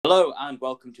Hello and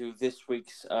welcome to this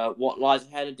week's What Lies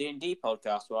Ahead of D&D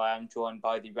podcast, where I am joined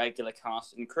by the regular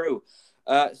cast and crew.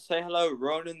 Say hello,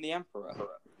 Ronan the Emperor.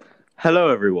 Hello,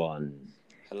 everyone.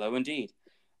 Hello indeed.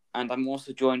 And I'm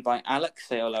also joined by Alex.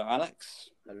 Say hello,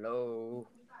 Alex. Hello.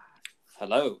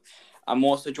 Hello. I'm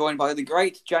also joined by the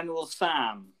great General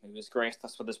Sam, who has graced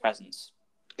us with his presence.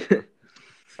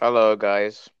 Hello,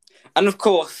 guys. And of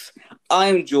course,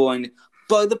 I'm joined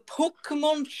by the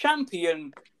Pokemon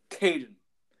champion, Caden.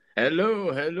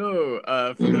 Hello.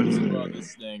 For those who are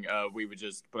listening, we were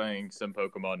just playing some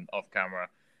Pokemon off camera,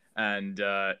 and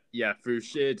through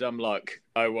sheer dumb luck,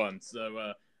 I won.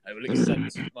 So I will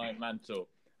accept my mantle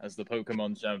as the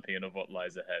Pokemon champion of What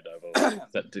Lies Ahead. I will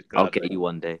accept it I'll gladly. get you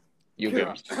one day. You'll get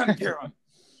me.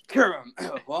 Kieran.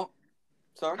 What?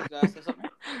 Sorry, did I say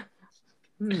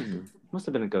something? Must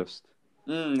have been a ghost.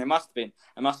 It must have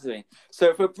been.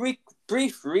 So for a brief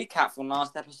recap from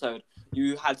last episode,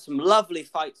 you had some lovely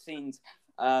fight scenes,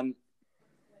 some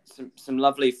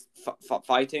lovely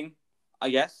fighting, I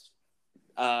guess.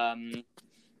 And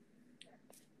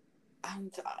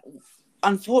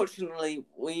unfortunately,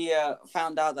 we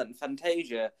found out that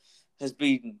Fantasia has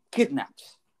been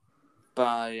kidnapped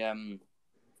by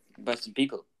some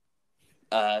people.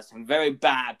 Some very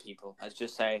bad people, let's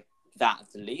just say that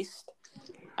at the least.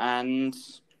 And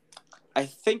I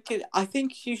think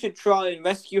you should try and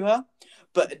rescue her,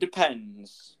 but it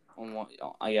depends on what,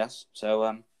 I guess.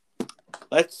 So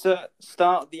let's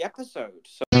start the episode.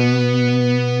 So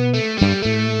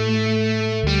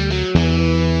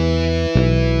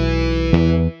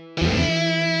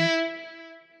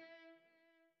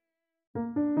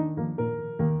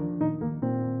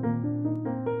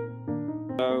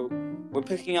we're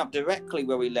picking up directly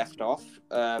where we left off.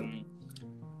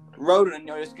 Ronan,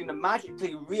 you're just going to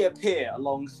magically reappear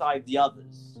alongside the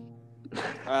others.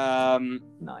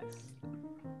 Nice.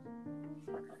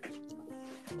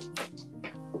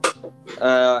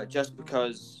 Just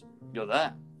because you're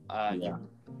there. Yeah.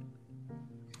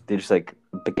 They just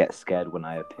get scared when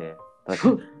I appear. Like,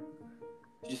 you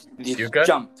just okay?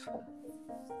 jump.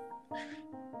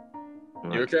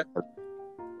 You okay?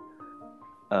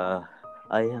 I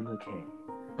am okay.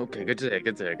 Okay, good to hear.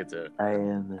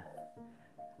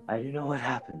 I don't know what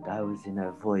happened. I was in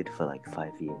a void for like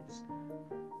 5 years.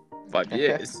 5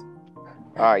 years.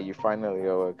 You finally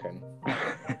awoken.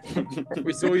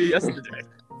 We saw you yesterday.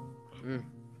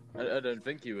 I don't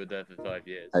think you were there for 5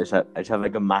 years. I just have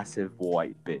like a massive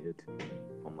white beard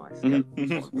on my skin.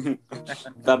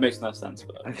 That makes no sense.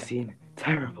 But I've seen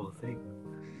terrible things.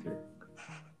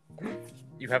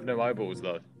 You have no eyeballs,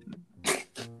 though.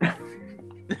 I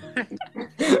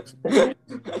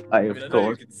I have know you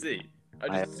thought can see. I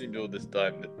just assumed all this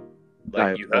time that I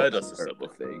have you heard thought us or terrible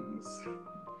something. things.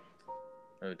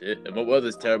 Oh dear. And what were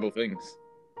those terrible things?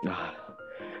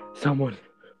 Someone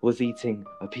was eating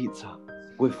a pizza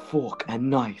with fork and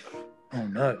knife. Oh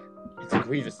no. It's a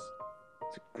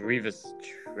grievous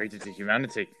traitor to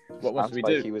humanity. What must Sounds we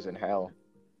like do? he was in hell.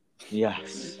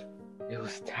 Yes, it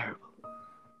was terrible.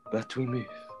 But we move.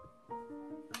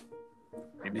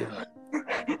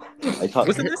 I started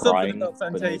Wasn't there something crying. about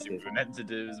when they Fantasia did we were meant to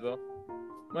do as well?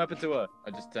 What happened to her?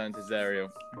 I just turned to Zariel.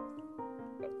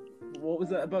 What was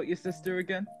that about your sister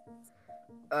again?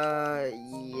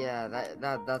 Yeah,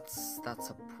 that's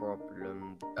a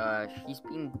problem. She's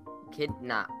been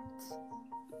kidnapped.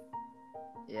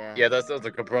 Yeah. Yeah, that sounds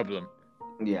like a problem.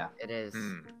 Yeah. It is.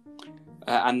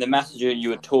 and the messenger you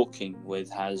were talking with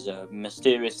has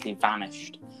mysteriously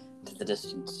vanished to the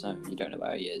distance, so you don't know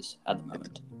where he is at the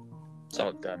moment.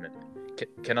 Oh, damn it.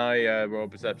 Can I roll a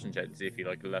perception check to see if he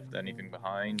left anything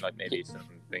behind? Like maybe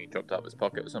something he dropped out of his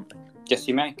pocket or something? Yes,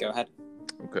 you may. Go ahead.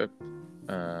 Okay.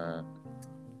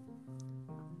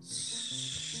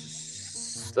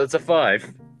 That's a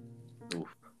 5.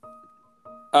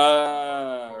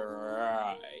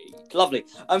 Right. Lovely.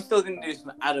 I'm still going to do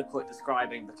some adequate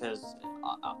describing because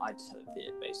I just had a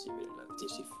bit basically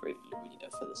really know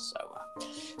for this.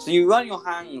 So you run your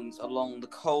hands along the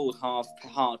cold,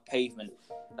 hard pavement.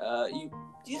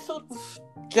 You sort of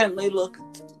gently look,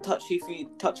 touch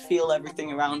feel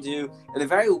everything around you in a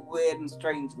very weird and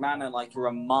strange manner, like you're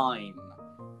a mime.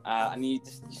 And you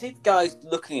see the guys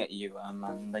looking at you,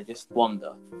 and they just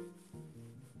wonder,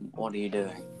 what are you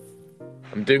doing?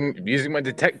 I'm using my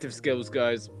detective skills,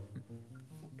 guys.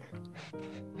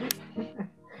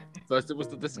 First it was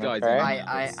the disguise. Okay.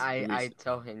 I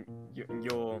tell him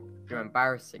you're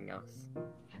embarrassing us.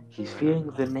 He's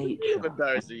feeling the nature.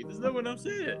 Embarrassing. There's no one else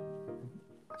here.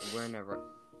 We're in a wait.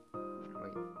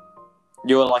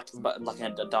 You were like in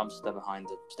a dumpster behind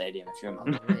the stadium, if you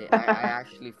remember. Wait, I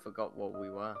actually forgot what we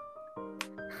were.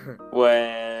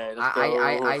 Where? Let's go.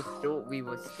 I thought we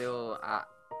were still at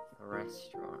the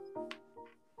restaurant.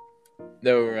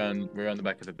 No, we're around the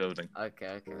back of the building.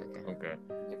 Okay. Okay.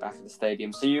 You're back at the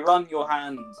stadium. So you run your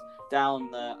hands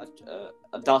down a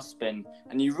dustbin,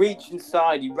 and you reach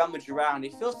inside. You rummage around.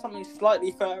 You feel something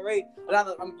slightly furry. And at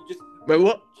that moment, you just Wait,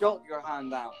 what? jolt your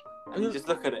hand out, and you just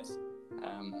look at it.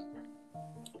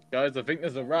 Guys, I think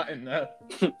there's a rat in there.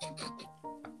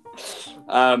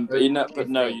 But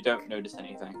no, you don't notice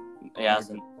anything. He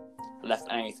hasn't left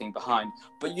anything behind.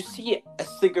 But you see a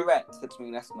cigarette that's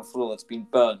been left on the floor. It's been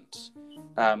burnt.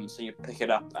 So you pick it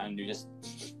up and you just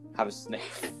have a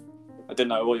sniff. I don't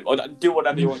know. Or do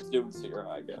whatever you want to do with the cigarette,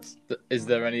 I guess. Is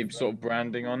there any sort of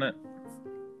branding on it?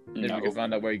 Maybe No. we can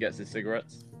find out where he gets his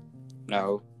cigarettes.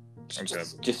 No. Okay.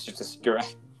 Just a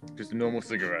cigarette. Just a normal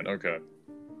cigarette. Okay.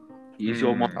 Use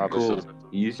your Hmm. monocle.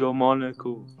 Use your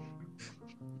monocle.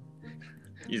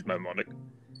 Use my monocle.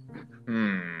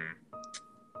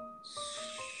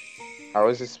 How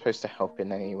is this supposed to help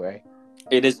in any way?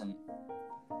 It isn't.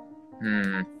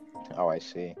 Oh, I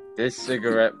see. This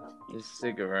cigarette might It's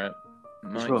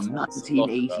from tell us a lot about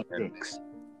him. 1986.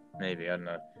 Maybe, I don't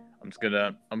know.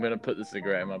 I'm gonna put the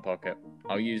cigarette in my pocket.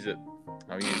 I'll use it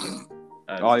as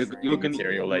you're gonna-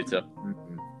 material later.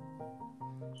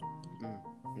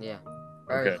 Yeah.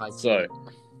 Very Okay, hygienic. so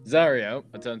Zario,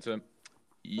 I turn to him.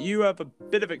 You have a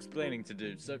bit of explaining to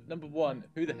do. So, number one,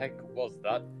 who the heck was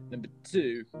that? Number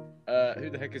two, who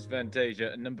the heck is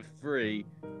Fantasia? And number three,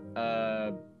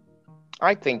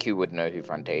 I think you would know who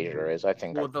Fantasia is. I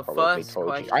think Well, I the probably first told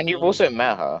you. question- And you've also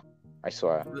met her. I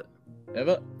swear.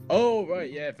 ever? Oh,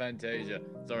 right, yeah, Fantasia.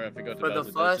 Sorry, I forgot For about the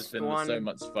it. There's just first been one- so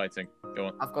much fighting. Go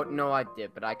on. I've got no idea,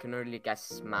 but I can only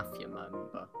guess Mafia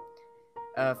member.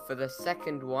 For the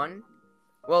second one,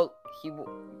 well,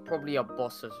 probably a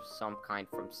boss of some kind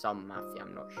from some mafia,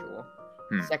 I'm not sure.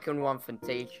 Second one,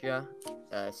 Fantasia,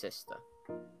 sister.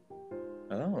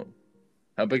 Oh.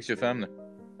 How big's your family?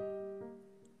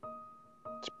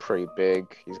 It's pretty big.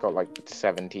 He's got like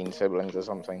 17 siblings or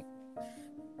something.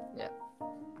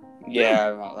 Yeah,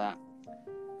 about that.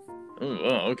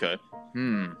 Oh, okay.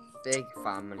 Big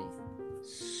family.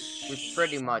 We've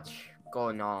pretty much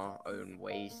gone our own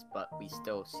ways, but we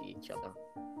still see each other.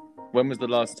 When was the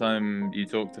last time you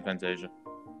talked to Fantasia?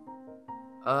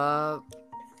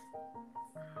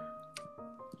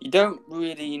 You don't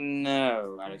really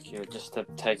know, Alikio, just to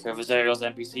take over Zariel's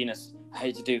NPC-ness. I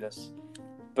hate to do this.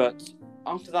 But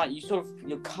after that,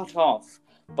 you're cut off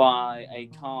by a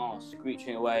car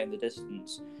screeching away in the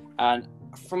distance. And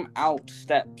from out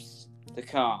steps the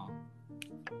car.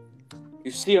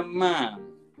 You see a man.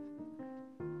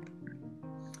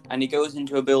 And he goes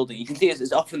into a building. You can see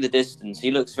it's off in the distance.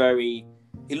 He looks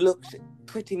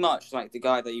pretty much like the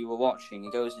guy that you were watching.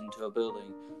 He goes into a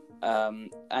building.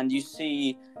 And you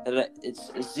see that it's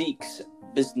Zeke's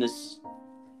business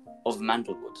of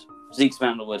Mandlewood. Zeke's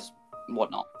Mandlewood,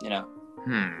 whatnot, you know.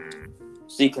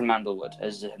 Zeke and Mandlewood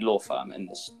as a law firm in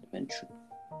this dimension.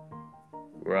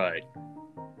 Right.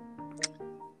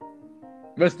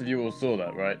 Most of you all saw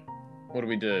that, right? What do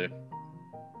we do?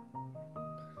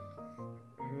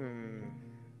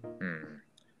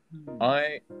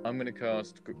 I'm gonna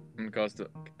cast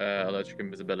electric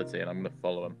invisibility, and I'm gonna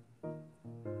follow him.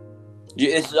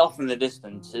 It's off in the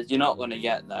distance. You're not going to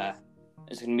get there.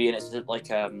 It's going to be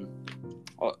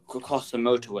across the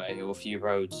motorway or a few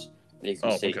roads that you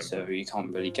can see, okay. so you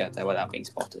can't really get there without being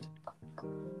spotted.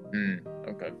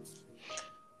 Okay.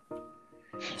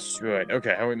 Right.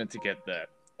 Okay. How are we meant to get there?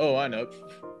 Oh, I know.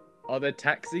 Are there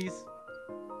taxis?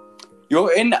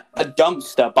 You're in a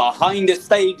dumpster behind a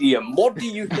stadium. What do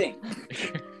you think?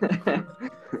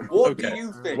 What do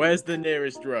you think? Where's the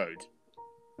nearest road?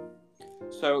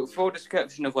 So, for a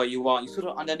description of where you are, you're sort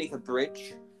of underneath a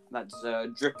bridge that's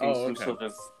dripping some okay. sort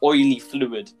of oily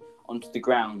fluid onto the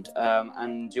ground.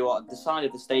 And you're at the side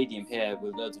of the stadium here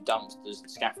with loads of dumpsters and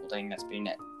scaffolding that's been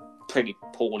pretty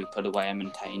poorly put away and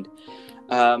maintained.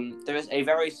 There is a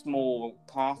very small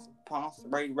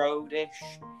pathway road-ish.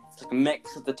 It's like a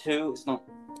mix of the two. It's not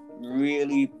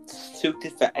really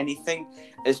suited for anything.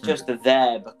 It's just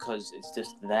there because it's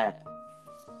just there.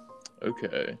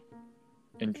 Okay.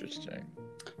 Interesting.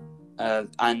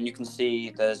 And you can see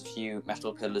there's a few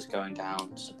metal pillars going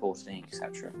down, supporting,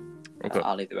 etc. Okay.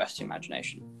 I'll leave the rest to your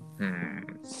imagination.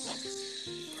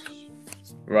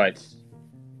 Right.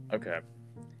 Okay.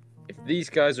 If these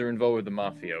guys are involved with the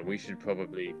mafia, we should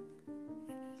probably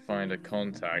find a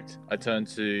contact. I turn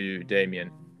to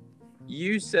Damien.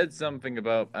 You said something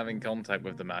about having contact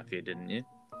with the mafia, didn't you?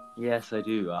 Yes, I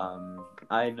do.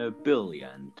 I know Billy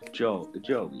and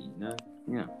Joey, no?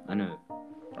 Yeah, I know.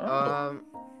 Oh.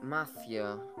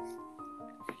 Mafia.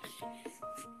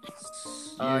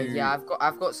 Yeah,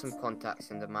 I've got some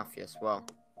contacts in the mafia as well.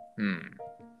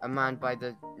 A man by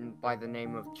the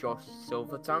name of Josh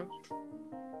Silvertongue.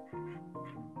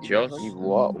 You know Josh? him?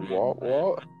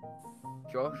 What?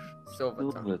 Josh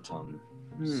Silvertongue. Silvertongue.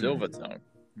 Silvertongue.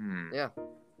 Yeah,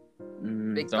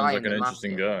 Mm. big Sounds guy like in an the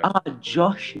interesting mafia. guy.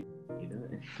 Josh. You know?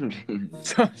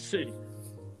 Joshy.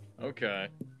 Okay.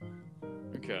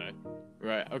 Okay.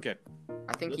 Right. Okay.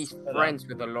 I think Let's he's set up. friends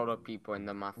with a lot of people in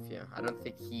the mafia. I don't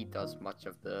think he does much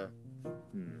of the,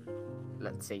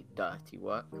 let's say, dirty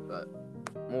work, but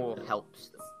more helps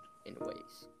them in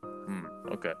ways.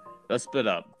 Okay. Let's split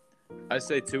up. I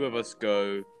say two of us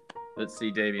go. Let's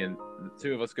see Damien.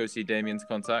 Two of us go see Damien's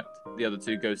contact. The other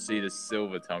two go see the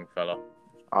silver tongue fella.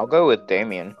 I'll go with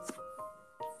Damien.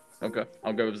 Okay.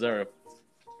 I'll go with Zero.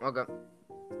 Okay.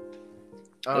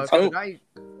 Let's Could go. I?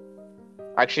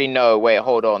 Actually, no. Wait,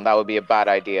 hold on. That would be a bad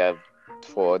idea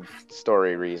for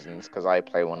story reasons, because I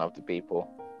play one of the people.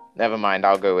 Never mind.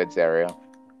 I'll go with Zerio.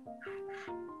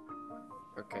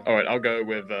 Okay. All right. I'll go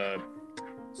with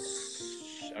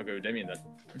Damien then.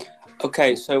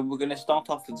 Okay, so we're going to start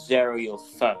off with Zerial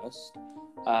first.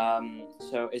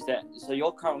 So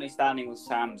you're currently standing with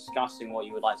Sam discussing what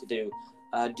you would like to do.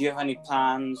 Do you have any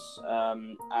plans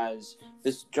as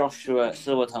this Joshua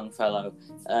Silvertongue fellow?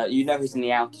 You know he's in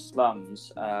the outer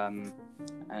slums,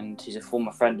 and he's a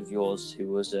former friend of yours who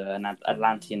was an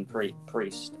Atlantean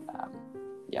priest.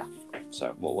 Yeah.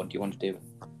 So what do you want to do?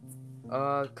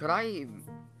 Could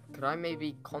I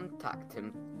maybe contact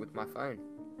him with my phone?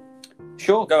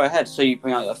 Sure, go ahead. So you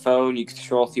bring out your phone, you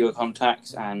scroll through your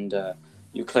contacts, and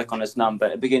you click on his number.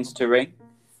 It begins to ring,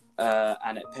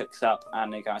 and it picks up,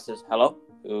 and the guy says, "Hello,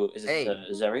 is this Hey.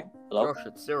 Zeria? Hello? Josh,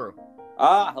 it's Cyril.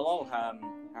 Hello.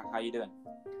 How you doing?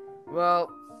 Well,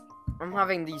 I'm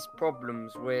having these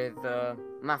problems with a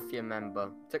mafia member.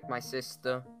 Took my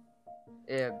sister.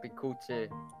 Yeah, it'd be cool to.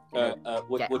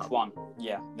 Which get her. one?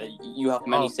 Yeah, you have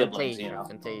many siblings, Fantasia, you know.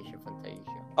 Fantasia.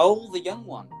 Oh, the young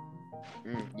one.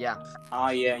 Yeah.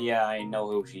 Yeah, I know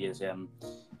who she is.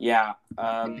 Yeah.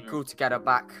 It'd be cool to get her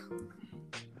back.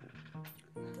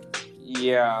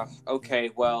 Yeah. Okay.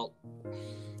 Well,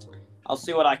 I'll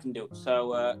see what I can do.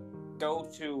 So, go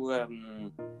to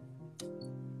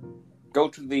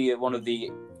the one of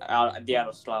the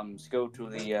outer slums. Go to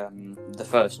the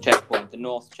first checkpoint, the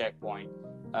north checkpoint.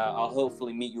 I'll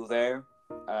hopefully meet you there,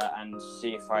 and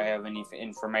see if I have any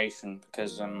information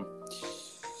because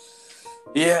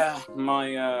yeah,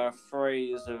 my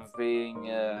phrase of being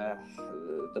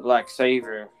the Black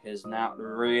Savior is not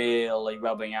really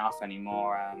rubbing off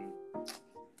anymore. I'm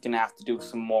gonna have to do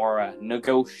some more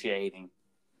negotiating,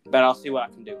 but I'll see what I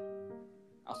can do.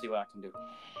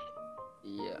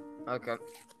 Yeah. Okay.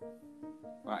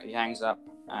 Right, he hangs up,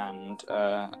 and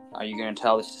are you gonna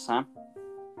tell this to Sam?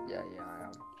 Yeah, I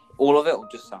am. All of it, or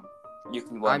just Sam? You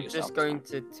can work I'm yourself. just going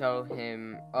to tell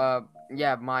him.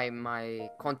 Yeah, my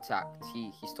contact.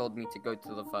 He's told me to go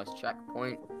to the first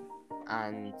checkpoint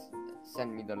and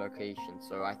send me the location.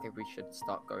 So I think we should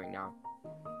start going now.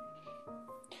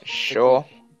 Sure.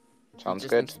 He Sounds just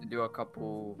good. needs to do a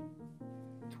couple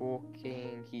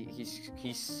talking.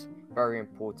 He's very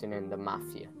important in the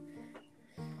mafia.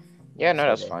 Yeah, no, So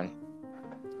that's then- fine.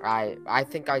 I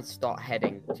think I'd start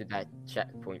heading to that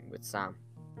checkpoint with Sam.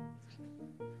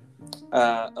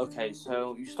 Okay,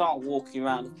 so you start walking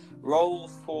around. Roll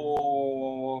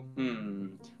for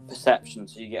perception,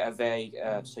 so you get a vague,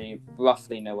 so you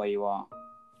roughly know where you are.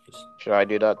 Should I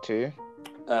do that too?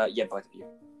 Yeah, both of you.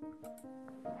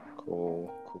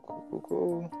 Cool.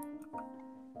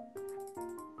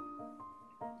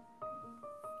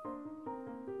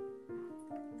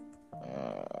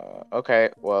 Okay,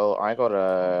 well, I got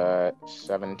a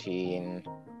 17,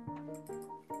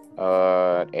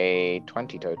 a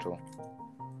 20 total.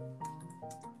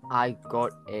 I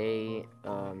got a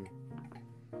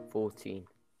 14.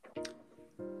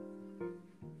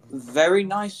 Very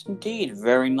nice indeed.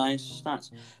 Very nice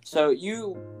stats. So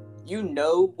you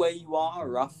know where you are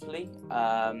roughly.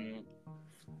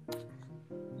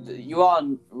 You are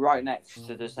right next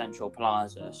to the Central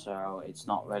Plaza, so it's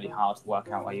not really hard to work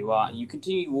out where you are. You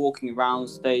continue walking around the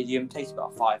stadium. It takes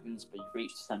about 5 minutes, but you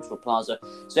reach the Central Plaza.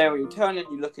 So you turn and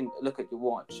you look at your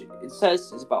watch. It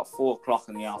says it's about 4:00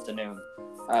 in the afternoon.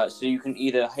 So you can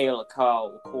either hail a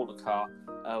car or call a car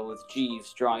with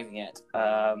Jeeves driving it.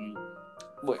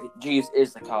 Jeeves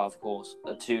is the car, of course,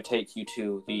 to take you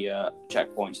to the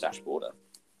checkpoint / border.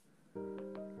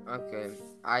 Okay,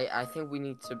 I think we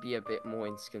need to be a bit more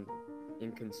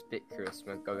inconspicuous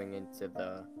when going into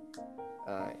the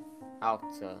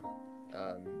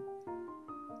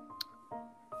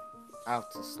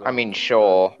Outer slums. I mean,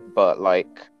 sure, but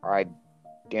like,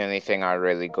 the only thing I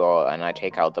really got, and I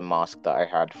take out the mask that I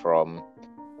had from,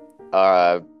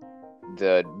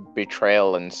 the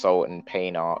betrayal, insult, and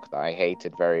pain arc that I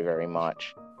hated very, very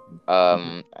much.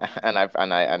 And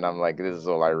I'm like, this is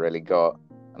all I really got,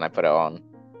 and I put it on.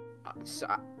 So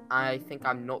I think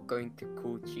I'm not going to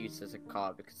call Cheese as a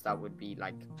car because that would be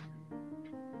like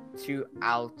too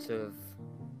out of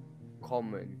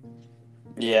common.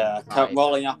 Yeah, Right.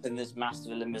 rolling up in this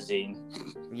massive limousine.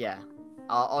 Yeah,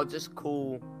 I'll just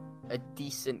call a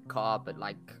decent car, but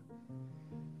like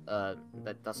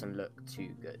that doesn't look too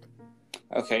good.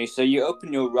 Okay, so you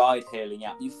open your ride-hailing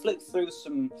app. You flick through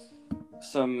some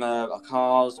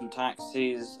cars, some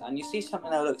taxis, and you see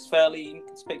something that looks fairly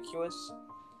inconspicuous.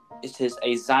 It is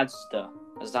a Zadster.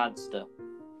 Sorry,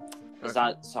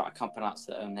 I can't pronounce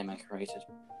the name I created.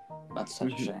 That's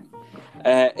such a shame.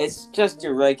 It's just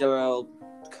your regular old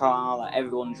car that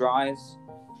everyone drives.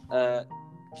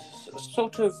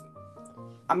 Sort of,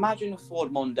 imagine a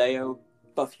Ford Mondeo,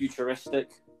 but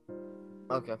futuristic.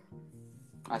 Okay.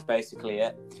 That's basically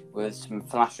it, with some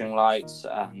flashing lights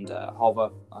and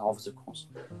hovers, of course.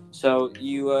 So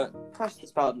you press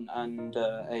this button, and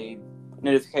a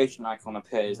notification icon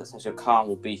appears that says your car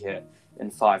will be here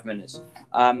in 5 minutes.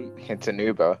 It's an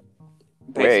Uber.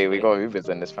 Wait, Basically- we got Ubers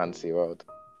in this fancy world.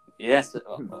 Yes,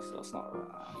 that's not.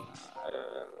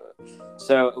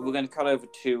 So we're going to cut over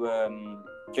to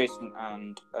Jason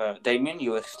and Damien.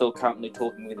 You are still currently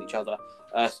talking with each other,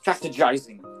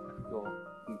 strategizing your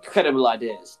incredible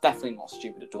ideas. Definitely not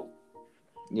stupid at all.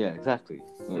 Yeah, exactly.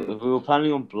 We were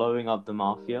planning on blowing up the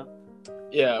mafia,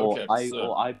 Yeah, or okay.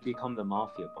 I become the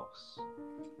mafia boss.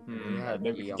 Yeah,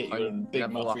 Maybe we can the get you a big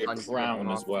level mafia 100 crown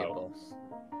as mafia well. boss.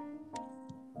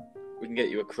 We can get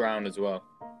you a crown as well.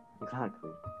 Exactly.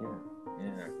 Yeah.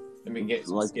 Yeah. And we can get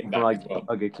some Like skin for back like as well.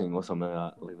 Burger King or something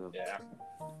like that. Yeah.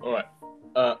 All right.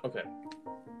 Okay.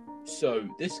 So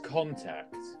this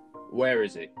contact, where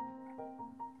is he?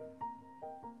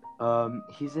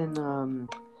 He's in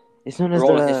It's known as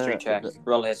Roll the a history check.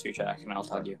 Roll a history check, and I'll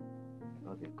tell you.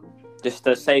 Okay, cool. Just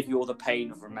to save you all the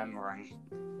pain of remembering.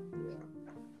 Yeah.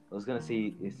 I was gonna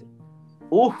see is.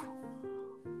 Oof.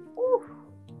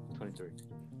 23.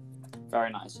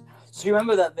 Very nice. So you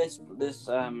remember that this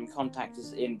contact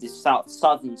is in the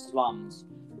southern slums,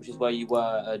 which is where you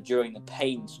were during the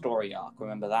Pain story arc.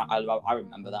 Remember that? I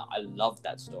remember that. I loved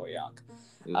that story arc.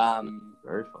 It was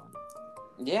very fun.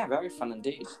 Yeah, very fun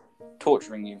indeed.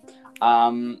 Torturing you.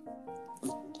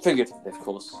 Figuratively, of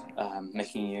course.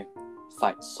 Making you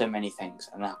fight so many things,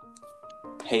 and that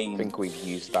pain. I think we've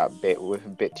used that bit a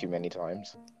bit too many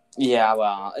times. Yeah,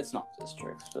 well, it's not. It's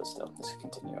true, but still, let's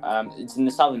continue. It's in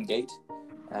the southern gate,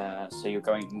 so you're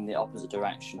going in the opposite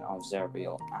direction of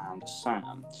Zerial and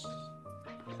Sam.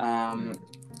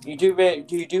 You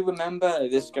do remember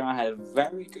this guy had a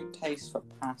very good taste for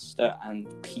pasta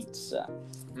and pizza,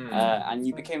 and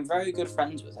you became very good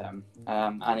friends with him.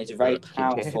 And he's a very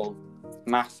powerful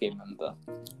mafia member.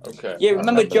 Okay. Yeah,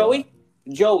 remember Joey?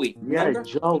 Joey, Yeah, remember?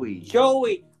 Joey.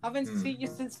 Joey, I haven't seen you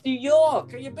since New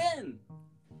York. How you been?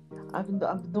 I've been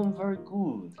doing very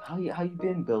good. How you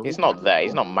been, Bill? He's not there.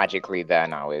 He's not magically there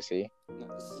now, is he?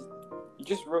 You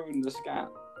just ruined the scat.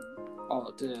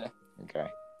 Oh dear. Okay.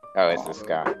 Oh, it's the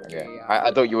scat. Okay. Yeah.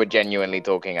 I thought you were genuinely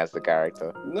talking as the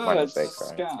character. No, My it's a mistake,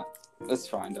 sorry. scat. That's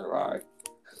fine, don't worry.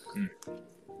 Hmm.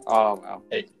 Oh well.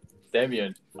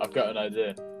 Damien, I've got an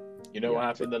idea. You know what Yeah.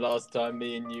 happened the last time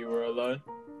me and you were alone?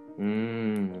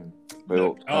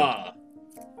 Well,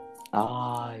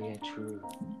 Ah, yeah, true.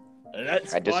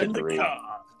 let's I find the disagree.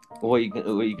 car. What are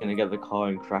you gonna get the car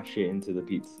and crash it into the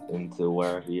pizza into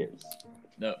where he is?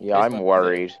 No. Yeah, here's I'm my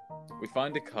worried. idea. We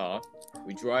find a car,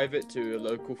 we drive it to a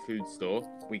local food store,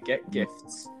 we get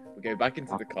gifts, we go back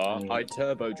into the car, Okay. I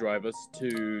turbo drive us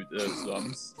to the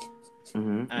slums,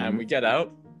 Mm-hmm. and we get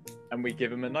out, and we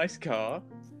give him a nice car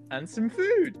and some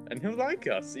food, and he'll like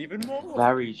us even more.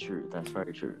 Very true. That's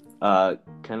very true.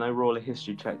 Can I roll a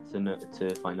history check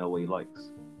to find out what he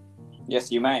likes?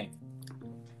 Yes, you may.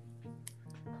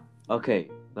 Okay,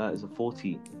 that is a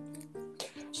 14.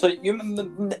 So you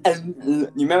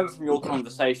remember from your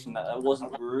conversation that there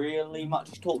wasn't really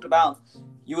much talked about.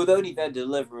 You were only there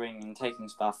delivering and taking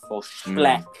stuff for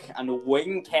Schleck and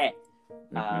Winke.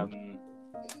 Mhm.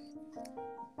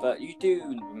 But you do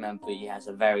remember he has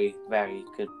a very, very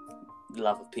good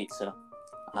love of pizza,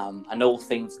 and all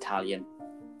things Italian.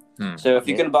 So if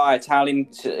you're going to buy Italian,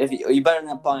 you better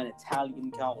not buy an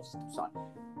Italian car. Sorry,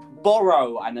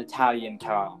 borrow an Italian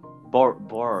car.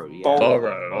 Borrow, yeah.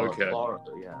 Borrow, okay. Borrow,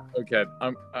 yeah. Okay.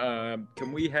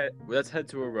 Can we head? Let's head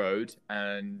to a road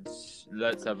and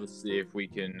let's have a see if we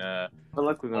can. I feel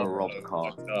like we're gonna borrow rob a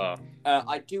car.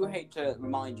 I do hate to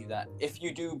remind you that if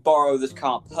you do borrow this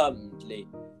car permanently,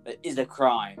 there is a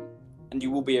crime, and you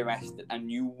will be arrested,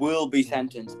 and you will be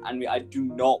sentenced. And I do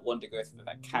not want to go through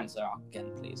that cancer arc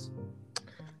again, please.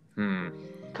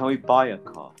 Can we buy a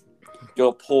car?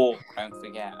 You're poor, don't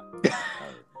forget.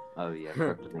 Oh yeah,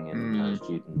 crippling in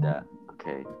student debt.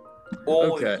 Okay. Or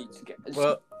Okay. you could get,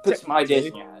 Well, put some ideas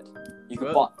in your head. You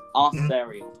could ask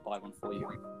Ariel to buy one for you.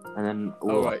 And then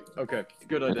all right. Okay.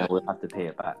 Good and idea. then we'll have to pay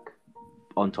it back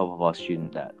on top of our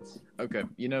student debts. Okay.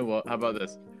 You know what? How about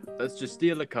this? Let's just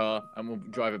steal a car and we'll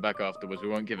drive it back afterwards. We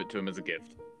won't give it to him as a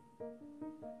gift.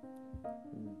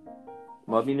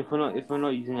 Well, I mean, if we're not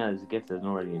using it as a gift, there's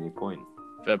not really any point.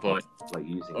 Fair point. Like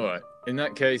using All right. In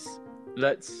that case,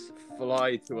 let's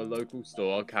fly to a local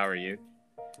store. I'll carry you.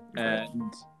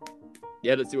 And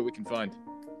yeah, let's see what we can find.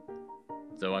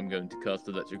 So I'm going to cast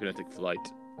electrokinetic flight.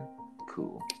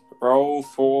 Cool. Roll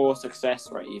for success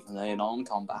rate, even though you're not in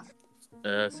combat.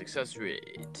 Success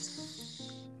rate.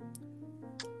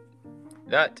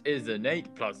 That is an 8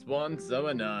 + 1, so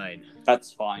a 9.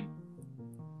 That's fine.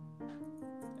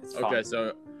 It's Okay, fine.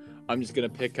 so I'm just gonna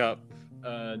pick up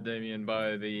Damien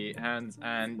by the hands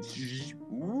and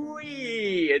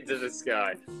whee into the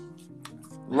sky.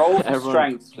 Roll for Everyone-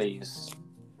 strength, please.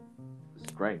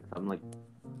 Strength. I'm like.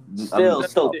 Still.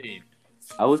 17.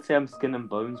 I would say I'm skin and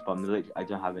bones, but I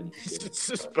don't have any skin. It's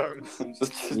just bones.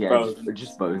 Yeah, Bro.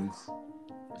 just bones.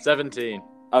 17.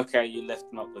 Okay, you lift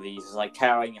them up with ease. It's like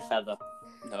carrying a feather.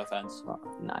 No offense. Oh,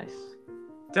 nice.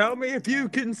 Tell me if you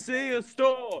can see a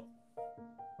store.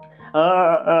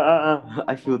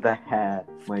 I feel the hair.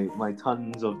 My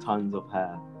tons of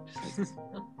hair. Just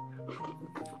like,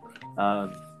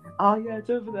 oh yeah, it's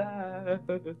over there.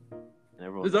 And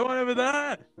everyone, There's someone over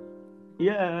there.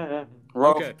 yeah.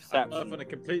 Roll Okay, for I'm off perception. in a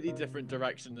completely different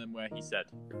direction than where he said.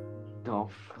 Oh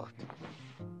god.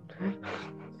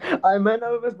 I meant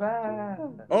over there.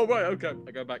 Oh right, okay,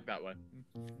 I go back that way.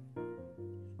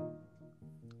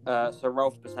 So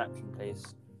roll for perception,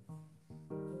 please.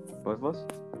 Both of us?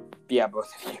 Yeah,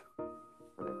 both of you.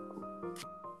 Okay, cool.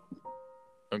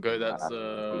 Okay, that's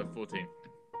 14.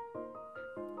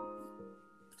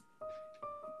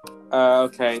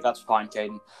 Okay, that's fine,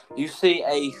 Caden. You see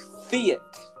a Fiat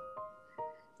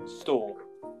store.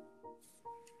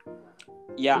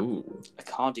 Yeah, Ooh. a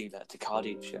car dealer. It's a car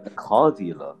dealership. A car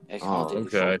dealer. A car Oh,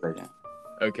 dealership. okay. Yeah.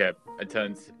 Okay, I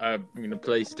turned. I'm gonna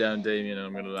place down Damien and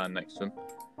I'm gonna land next to him.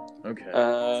 Okay.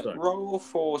 So- Roll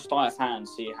for sleight of hand.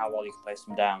 See how well you can place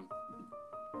them down.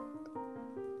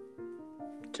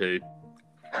 2.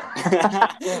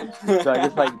 So I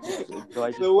just like. So I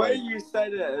just the way like, you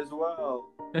said it as well.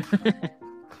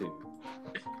 2.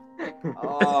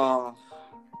 Oh.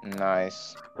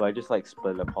 Nice. So I just like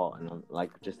split apart and I'm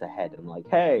like just a head. I'm like,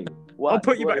 hey, what? I'll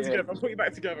put you what back are together. I'll put you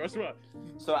back together. I swear.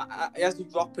 So as you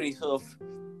drop it,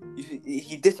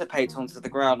 he dissipates onto the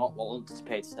ground. Not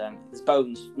dissipates. His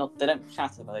bones, they don't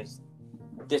shatter, but they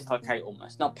dislocate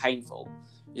almost. Not painful.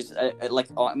 Just like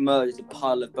emerges a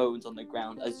pile of bones on the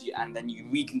ground and then you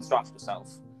reconstruct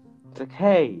yourself. It's like,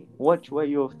 hey, watch where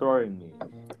you're throwing me.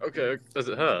 Okay. Does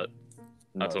it hurt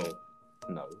No, at all?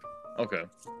 No. Okay.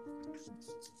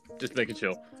 Just making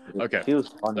sure. It Okay. feels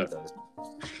funny So-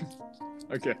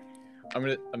 though. Okay. I'm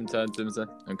gonna turn to him and say,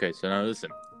 okay, so now listen.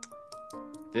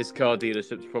 This car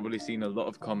dealership's probably seen a lot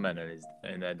of con men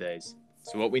in their days.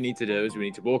 So what we need to do is we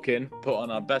need to walk in, put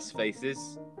on our best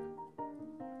faces,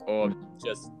 or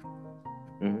just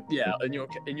Mhm. yeah. In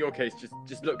your case,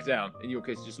 just look down. In your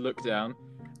case, just look down,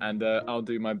 and I'll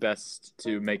do my best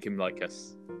to make him like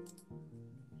us.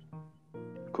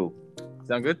 Cool.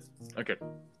 Sound good? Okay.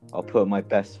 I'll put on my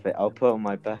best I'll put on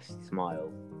my best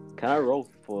smile. Can I roll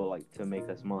for like to make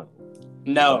her smile?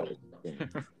 No,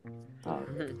 Oh,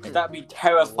 that'd be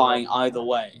terrifying either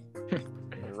way.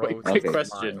 Quick Okay.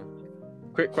 question.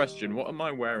 Quick question. What am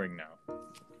I wearing now?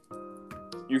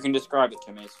 You can describe it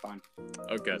to me. It's fine.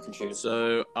 Okay. You can choose.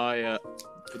 So I,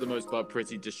 for the most part,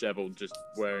 pretty disheveled, just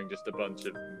wearing just a bunch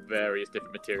of various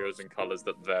different materials and colours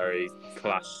that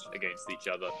clash against each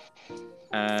other.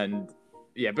 And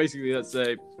yeah, basically, let's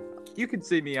say you can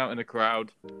see me out in a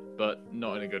crowd, but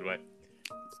not in a good way.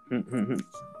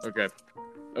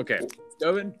 Okay.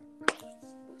 Go in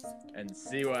and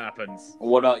see what happens.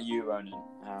 What about you, Ronan?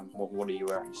 What are you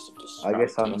wearing? Just I guess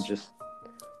describe I'm it to us.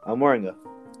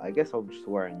 I'm just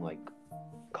wearing like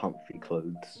comfy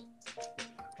clothes.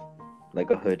 Like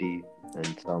a hoodie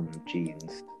and some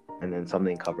jeans. And then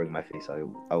something covering my face,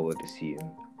 I would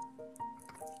assume.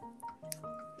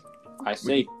 I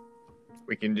see.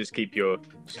 We can just keep your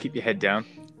head down,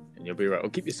 and you'll be alright. Or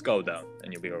keep your skull down,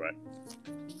 and you'll be alright.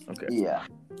 Okay.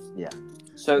 Yeah.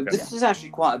 So Okay. this is actually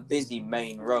quite a busy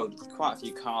main road with quite a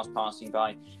few cars passing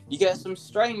by. You get some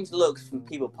strange looks from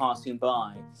people passing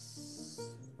by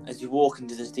as you walk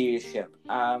into this dealership.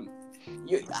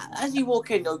 As you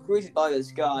walk in, you're greeted by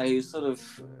this guy who sort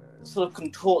of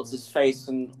contorts his face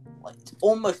and like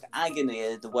almost agony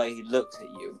at the way he looks at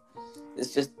you.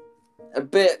 It's just a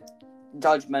bit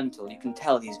judgmental. You can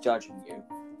tell he's judging you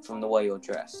from the way you're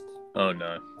dressed. Oh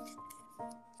no.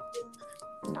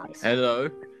 Nice. Hello.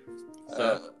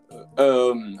 So,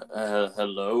 Hello.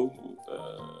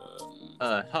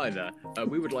 hi there.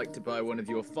 We would like to buy one of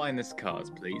your finest cars,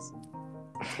 please.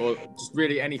 Or just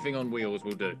really anything on wheels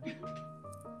will do.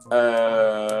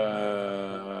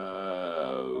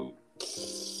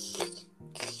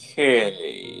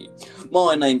 Okay.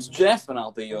 My name's Jeff, and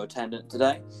I'll be your attendant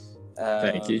today.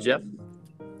 Thank you, Jeff.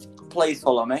 Please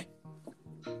follow me.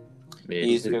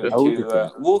 He's going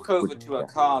to walk over to a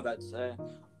car that's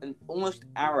an almost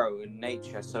arrow in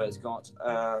nature. So it's got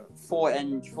four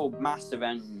massive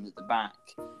engines at the back,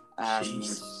 and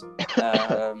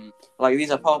like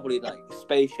these are probably like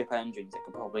spaceship engines that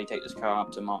could probably take this car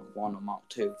up to Mark 1 or Mark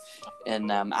 2 in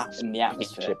the atmosphere.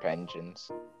 Spaceship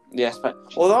engines. Yes, but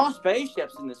there are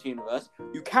spaceships in this universe.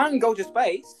 You can go to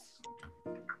space.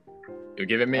 You're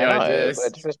giving me I know, ideas.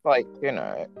 but it's just like, you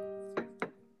know.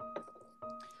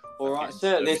 All right,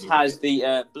 sir. This has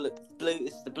the blue.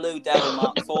 It's the Blue Devil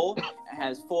Mark IV. It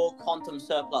has 4 quantum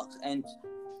surplus and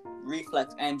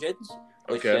reflex engines,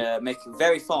 which make it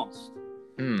very fast.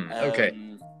 Okay.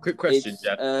 Quick question, it's,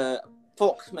 Jeff.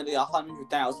 Approximately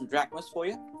 100,000 drachmas for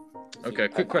you. Okay,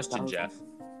 quick question, Jeff.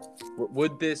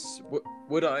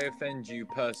 Would I offend you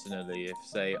personally if,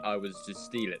 say, I was to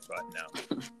steal it right now?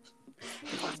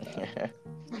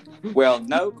 Well,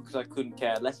 no, because I couldn't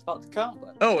care less about the car.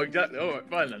 But... Oh, exactly. All right,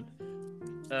 fine then.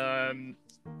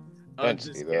 I'm Don't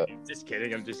just do kidding. that. Just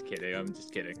kidding. I'm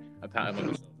just kidding. I pat him on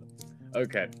the shoulder.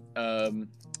 Okay.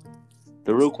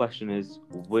 The real question is,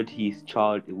 would we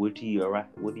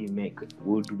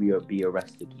be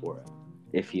arrested for it?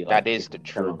 If he That is the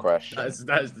true question.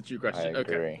 That is the true I question.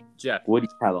 Okay, agree. Jeff. Would he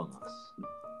tell on us?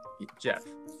 Jeff.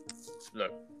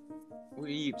 Look,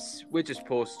 we're just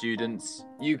poor students.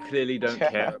 You clearly don't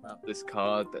care about this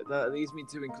car. That leads me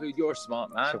to include you're a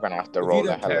smart man. So we're gonna have to If roll you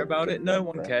the don't hell care out of about it, it, no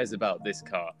one right? cares about this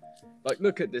car. Like,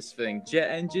 look at this thing. Jet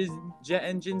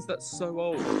engines, that's so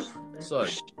old. So,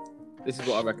 this is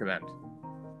what I recommend.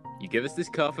 You give us this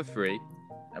car for free,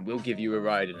 and we'll give you a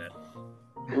ride in it.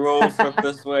 Roll for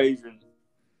persuasion.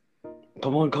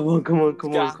 Come on. Got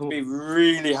to be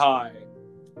really high.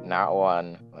 Not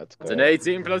one. Let's go. It's an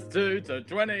 18 plus 2, so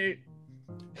 20.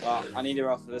 Well, I need to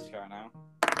roll for this guy now.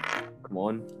 Come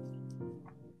on.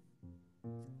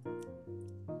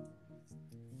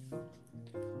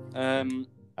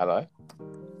 Hello?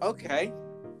 Okay.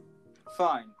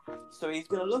 Fine. So he's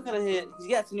gonna look at it here. He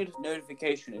gets a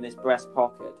notification in his breast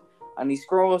pocket, and he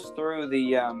scrolls through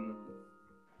the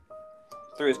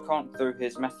through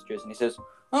his messages, and he says,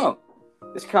 "Oh,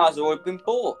 this car's already been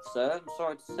bought, sir. I'm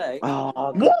sorry to say,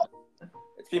 What?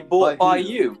 it's been bought By by who?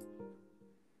 you."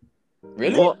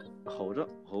 Really? What? Hold up.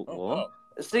 Oh, What?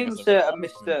 It seems,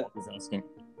 Mister, He's asking.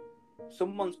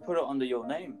 someone's put it under your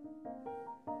name.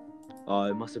 Oh,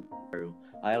 it must have been Zariel.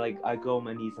 I go on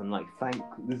my knees and thank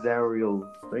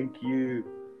Zariel. Thank you.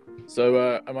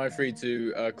 So, am I free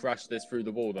to crash this through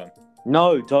the wall then?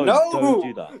 No, don't No!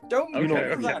 do that. Don't Okay, do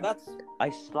okay. that. That's I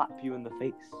slap you in the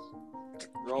face.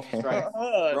 roll for strength.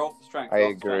 Roll for strength. I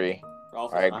roll for strength. agree. Roll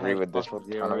for I strength. agree have with this plus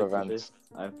turn 0 of to events. this.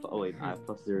 I have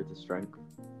 +0 to strength.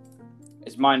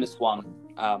 It's -1.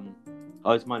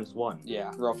 Oh, it's -1.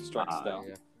 Yeah, roll for strength still.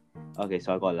 Yeah. Okay,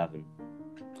 so I got 11.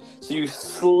 So you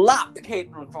slap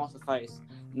Caden across the face,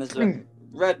 and there's a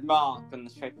red mark in the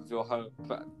shape of your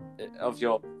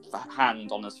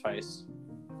hand on his face.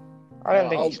 I don't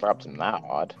think he slapped him that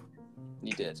hard.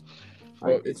 You did.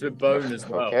 Well, it's with bone as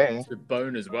well. Okay. It's with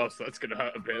bone as well, so that's gonna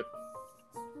hurt a bit.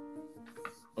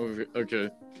 Okay.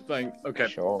 Okay.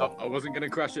 Sure. I wasn't gonna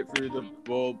crash it through the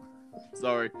wall.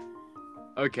 Sorry.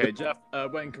 Okay, Jeff.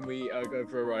 When can we go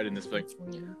for a ride in this thing?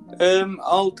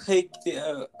 I'll take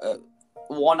the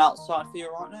one outside for you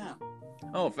right now.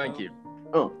 Oh, thank you.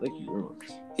 Oh, thank you very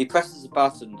much. He presses a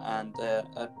button, and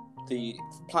the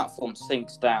platform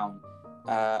sinks down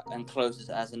and closes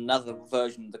as another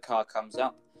version of the car comes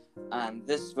up. And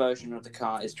this version of the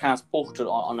car is transported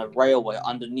on a railway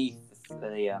underneath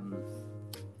the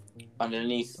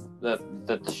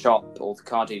shop or the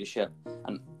car dealership,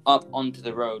 and up onto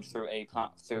the road through a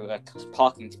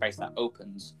parking space that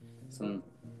opens from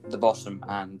the bottom,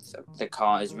 and the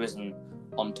car is risen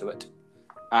onto it.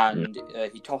 And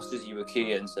he tosses you a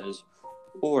key and says,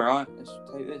 "All right, let's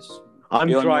take this." I'm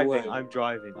You're on your driving. way. I'm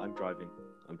driving.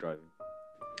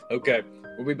 Okay,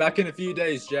 we'll be back in a few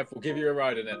days, Jeff. We'll give you a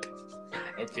ride in it.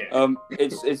 Okay.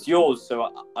 It's yours,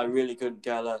 so I really couldn't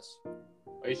care less.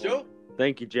 Are you sure?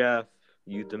 Thank you, Jeff.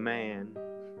 You the man.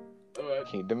 Alright.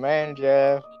 Keep the man,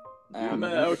 Jeff.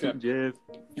 Okay. Jeff.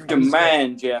 You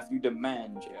demand, Jeff. You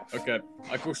demand, Jeff. Okay.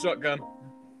 I call shotgun.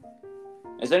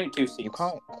 There's only 2 seats. You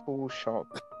can't call shop.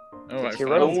 Alright. your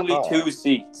fine. own Only car. 2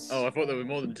 seats. Oh, I thought there were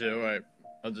more than 2. Alright.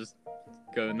 I'll just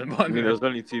go in the I one. mean, there's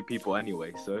only 2 people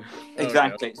anyway, so.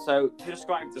 Exactly. So to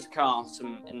describe this car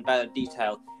in better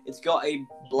detail, it's got a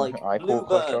I call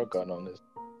bluebird. shotgun on this.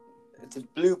 It's a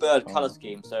bluebird Oh. color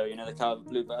scheme. So you know the color of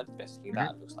bluebird, basically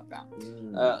that looks like that.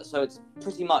 Mm. So it's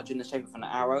pretty much in the shape of an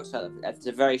arrow. So it's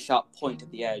a very sharp point at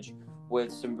the edge,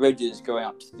 with some ridges going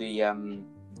up to the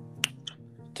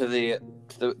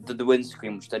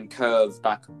windscreen, which then curve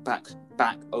back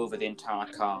over the entire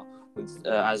car. With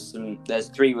there's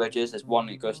 3 ridges. There's one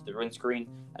that goes to the windscreen,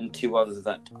 and 2 others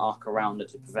that arc around it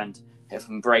to prevent it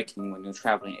from braking when you're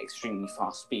traveling at extremely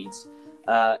fast speeds.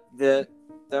 There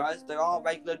are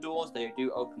regular doors. They do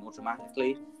open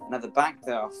automatically. And at the back,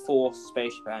 there are 4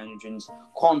 spaceship engines,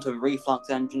 quantum reflux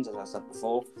engines, as I said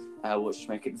before, which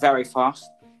make it very fast.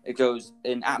 It goes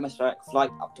in atmospheric flight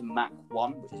up to Mach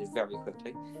 1, which is very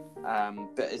quickly.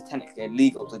 But it's technically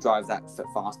illegal to drive that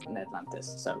fast in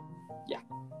Atlantis. So,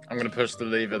 I'm gonna push the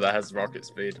lever that has rocket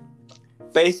speed.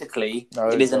 basically, No,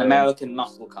 it is an sorry. American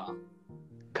muscle car.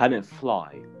 Can it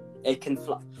fly? It can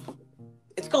fly.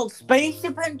 It's got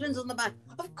spaceship engines on the back.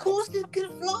 Of course it can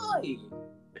fly.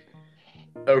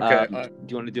 Okay. Do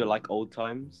you want to do it like old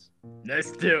times?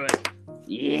 Let's do it.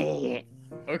 Yeah.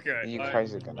 Okay. You I'm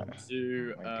guys are gonna.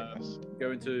 to My goodness.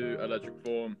 go into electric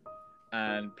form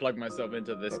and plug myself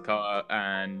into this car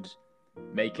and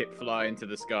make it fly into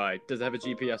the sky. Does it have a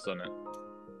GPS on it?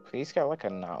 Please get like a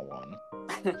nat 1.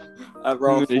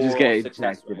 Roll You just for get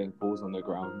success ejected rate. and falls on the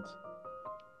ground.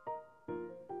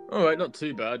 All right, not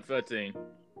too bad. 13.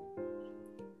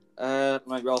 Let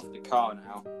me roll for the car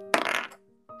now.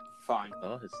 Fine.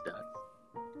 Oh, his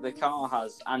stats. The car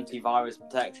has antivirus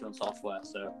protection software,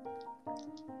 so.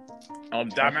 Oh,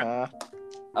 damn it.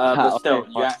 But still, Okay,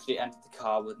 you fine. actually entered the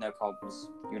car with no problems.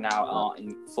 You now are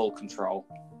in full control.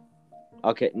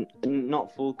 Okay,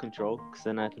 not full control, because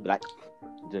then I have to be like,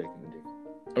 joking.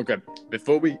 Okay.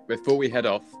 Before we head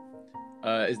off,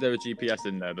 is there a GPS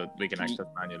in there that we can access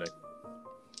manually?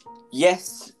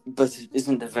 Yes, but it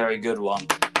isn't a very good one.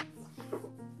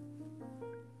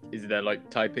 Is there like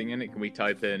typing in it? Can we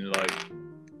type in like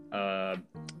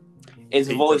It's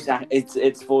Pizza.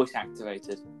 it's voice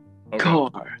activated. okay.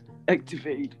 Car,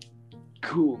 activate,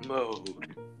 cool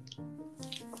mode.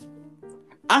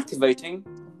 Activating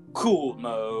cool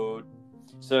mode.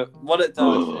 So what it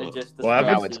does, it just What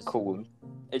Now disperses- it's cool.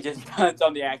 It just turns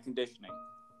on the air conditioning.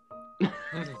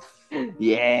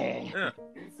 Yeah.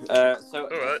 So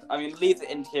Alright. I mean, leave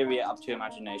the interior up to your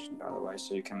imagination, by the way,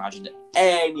 so you can imagine it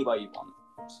any way you want.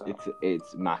 So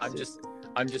It's massive.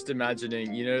 I'm just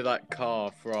imagining, you know that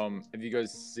car from, have you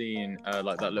guys seen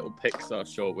like that little Pixar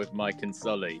short with Mike and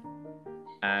Sully?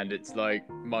 And it's like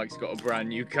Mike's got a brand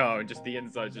new car and just the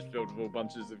inside just filled with all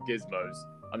bunches of gizmos.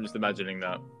 I'm just imagining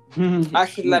that.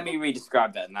 actually, let me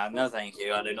re-describe that now. No, thank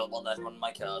you. I do not want that in one of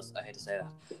my cars. I hate to say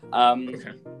that.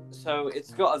 Okay. So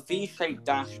it's got a V-shaped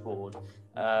dashboard.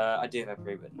 I do have a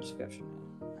pre-written description.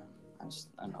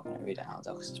 I'm not going to read it out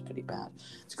though because it's pretty bad.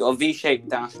 It's got a V-shaped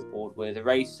dashboard with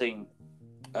racing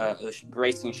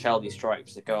Shelby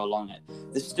stripes that go along it.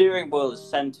 The steering wheel is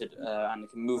centered and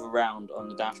it can move around on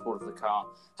the dashboard of the car.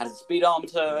 Has a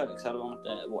speedometer,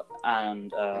 accelerometer,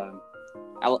 and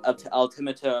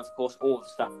altimeter, of course, all the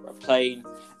stuff for a plane,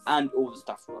 and all the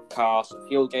stuff for a car, so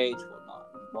fuel gauge,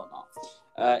 whatnot.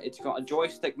 It's got a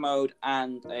joystick mode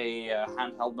and a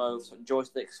handheld mode, so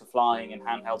joysticks for flying and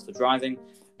handhelds for driving.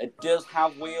 It does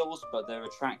have wheels, but they're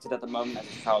retracted at the moment as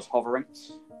the car is hovering.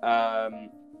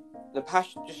 The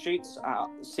passenger seats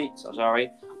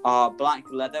are black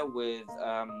leather with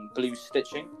blue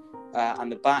stitching,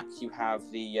 and the back you have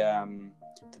the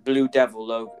Blue Devil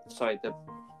logo. Sorry, the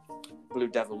Blue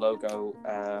Devil logo,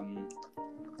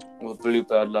 or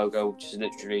Bluebird logo, which is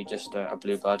literally just a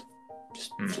bluebird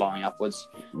just flying upwards.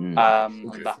 Mm. On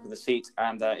Okay. the back of the seat,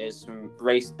 and there is a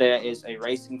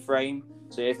racing frame.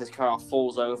 So if this car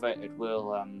falls over,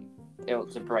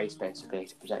 it's a brace basically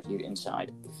to protect you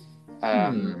inside.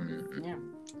 Yeah.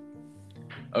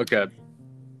 Okay.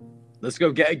 Let's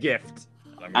go get a gift.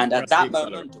 I'm gonna And at press that the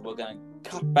accelerator. moment, we're going to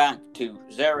cut back to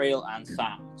Zerial and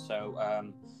Sam. So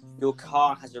Your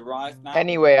car has arrived now.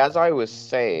 Anyway, as I was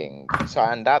saying, so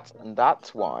and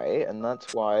that's why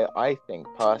I think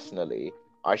personally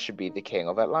I should be the king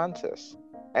of Atlantis.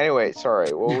 Anyway,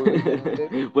 sorry, what were we gonna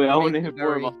do? Wait, I want to Make hear it more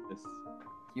very- about this.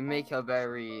 You make a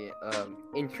very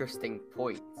interesting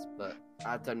point, but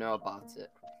I don't know about it.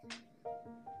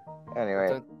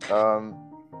 Anyway, Don't-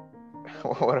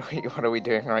 what are we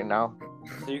doing right now?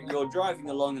 So you're driving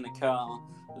along in a car.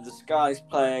 The guy's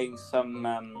playing some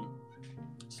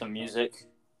music.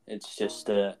 It's just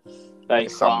very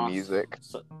Some fast. music.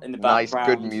 So in the Nice,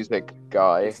 background. good music,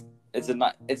 guy. It's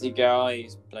a guy.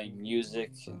 He's playing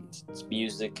music, and it's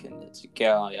music, and it's a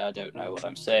guy. I don't know what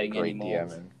I'm saying Great anymore.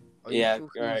 DMing. Are you Yeah, sure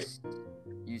great. he's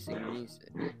using music?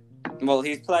 Well,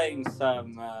 he's playing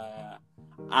some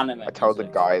anime. I told the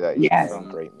music guy that he's Yes. doing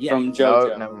great. Yes. from No,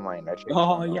 JoJo. never mind. I changed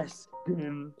Oh my mind. yes.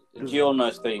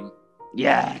 Giorno's theme.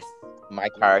 Yes. My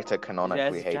character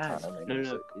canonically Jazz, hates jazz. anime No,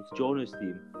 music. it's Jono's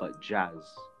theme, but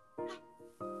jazz.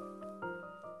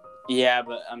 Yeah,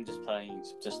 but I'm just playing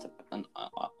just to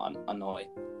annoy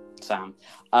Sam.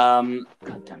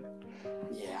 God damn it.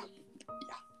 Yeah.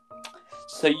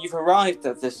 So you've arrived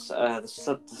at this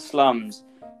the slums,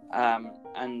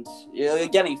 and you're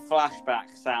getting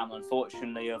flashbacks, Sam,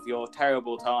 unfortunately, of your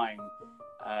terrible time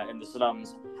in the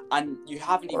slums, and you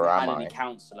haven't even Or had am any I?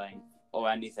 counselling or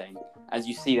anything, as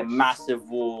you see the massive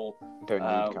wall Don't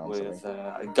need counseling.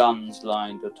 with guns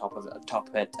lined atop of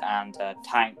it, and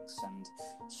tanks and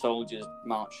soldiers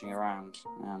marching around.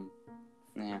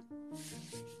 Yeah.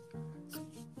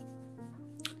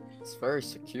 It's very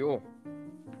secure.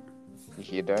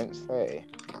 You don't say.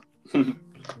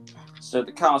 So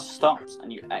the car stops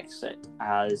and you exit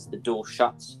as the door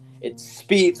shuts. It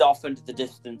speeds off into the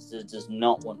distance. It does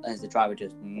not want, as the driver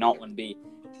does not want to be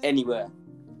anywhere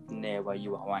near where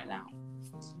you are right now.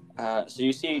 So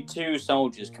you see two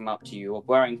soldiers come up to you,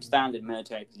 wearing standard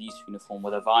military police uniform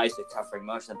with a visor covering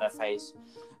most of their face.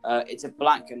 It's a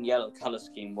black and yellow color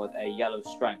scheme with a yellow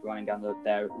stripe running down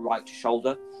their right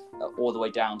shoulder, all the way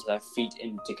down to their feet,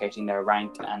 indicating their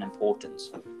rank and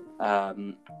importance.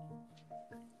 And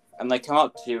they come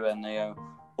up to you and they go,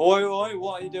 "Oi, oi,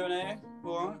 what are you doing here?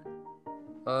 All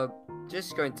right?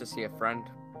 Just going to see a friend.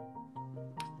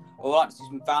 I'd like to see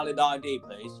some valid ID,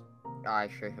 please." I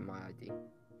show him my ID.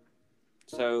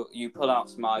 So you pull out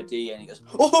some ID and he goes,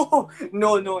 "Oh,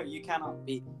 no, you cannot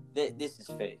be. This is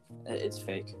fake. It's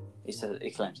fake." He says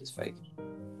he claims it's fake.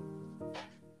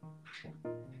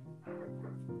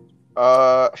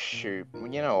 Shoot.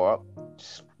 You know what?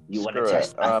 You want to Screw it.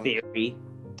 test my theory,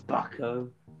 bucko?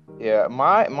 Yeah,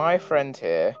 my friend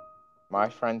here.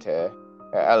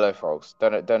 Hello, folks.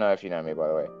 Don't know if you know me, by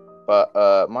the way.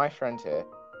 But my friend here,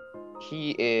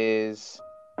 he is.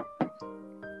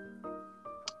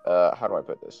 How do I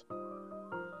put this?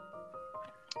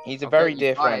 He's a Okay, very he's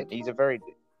dear friend. fired.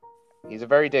 He's a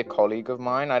very dear colleague of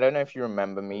mine. I don't know if you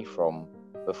remember me from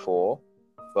before,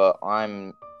 but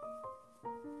I'm.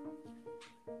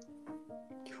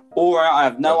 All right, I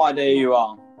have no idea who you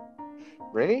are.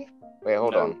 Really? Wait,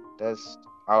 hold No. on.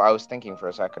 I was thinking for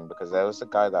a second because there was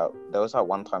that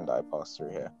one time that I passed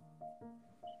through here.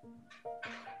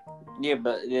 Yeah,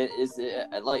 but is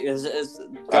it like is Are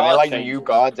there guard like changes? new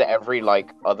guards every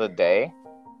like other day?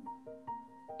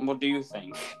 What do you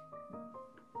think?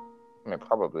 I mean,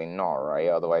 probably not, right?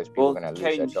 Otherwise, people Well, are gonna lose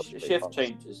their change jobs. pretty shift fast.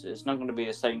 changes. It's not going to be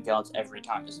the same guards every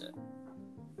time, is it?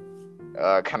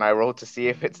 Can I roll to see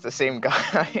if it's the same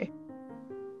guy?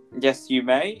 Yes, you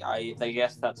may. I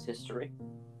guess that's history.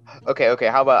 Okay.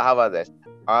 How about this?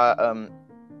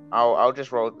 I'll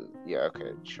just roll. Yeah.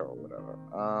 Okay. Sure. Whatever.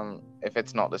 If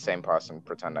it's not the same person,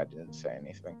 pretend I didn't say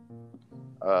anything.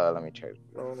 Let me check.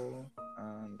 Roll.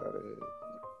 And that is.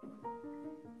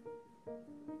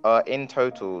 In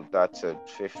total, that's a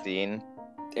 15.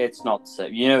 It's not the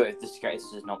same. You know, if this case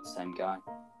is not the same guy.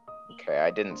 Okay,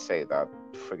 I didn't say that.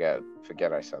 Forget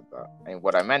I said that. And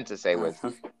what I meant to say was,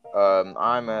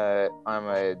 I'm an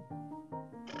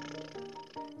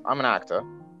actor,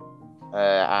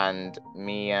 and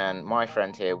me and my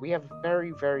friend here, we have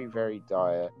very, very, very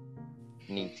dire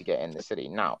need to get in the city.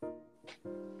 Now,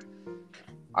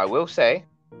 I will say,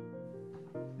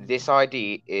 this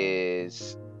ID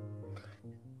is,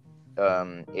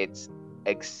 it's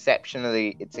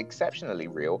exceptionally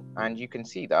real, and you can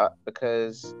see that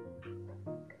because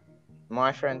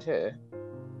my friend here,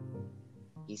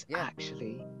 he's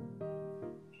actually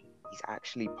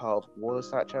part of, what was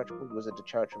that church called? Was it the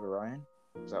Church of Orion?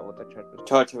 Is that what the church was?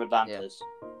 Church of Atlantis.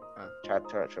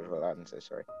 Church of Atlantis,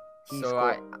 sorry.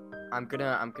 I'm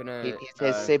gonna.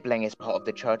 His sibling is part of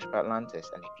the Church of Atlantis,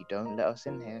 and if you don't let us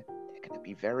in here, they're gonna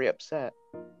be very upset.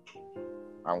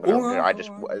 I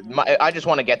just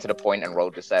want to get to the point and roll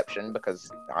deception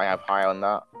because I have high on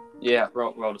that. Yeah,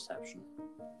 roll deception.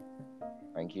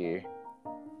 Thank you.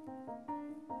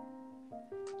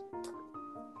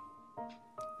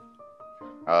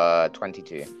 Uh,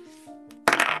 22.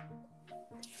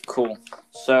 Cool.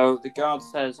 So the guard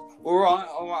says, all right,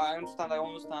 I understand.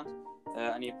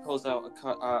 And he pulls out a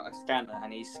scanner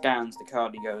and he scans the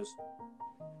card. He goes,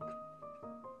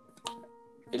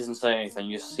 it doesn't say anything.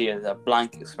 You see a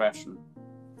blank expression.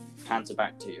 Hands it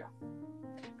back to you.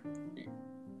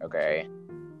 Okay.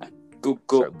 Go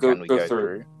Can we go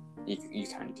through. You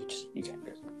can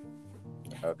go.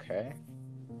 Okay.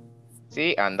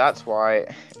 See, and that's why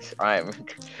I'm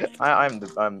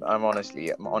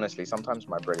honestly sometimes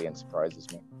my brilliance surprises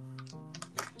me.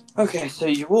 Okay, so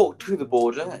you walk through the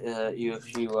border. You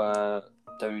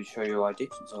don't show your ID.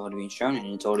 It's already been shown and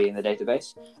it's already in the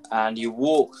database. And you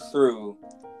walk through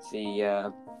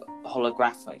the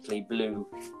holographically blue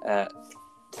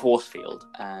force field,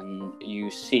 and you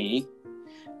see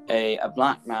a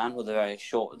black man with a very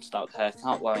short and stout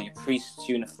haircut, wearing a priest's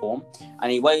uniform, and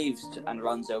he waves and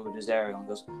runs over to Zerial and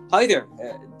goes, "Hi there,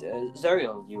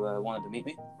 Zerial. You wanted to meet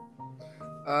me?"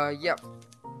 Yep.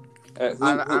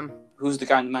 Who's the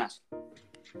guy in the mask?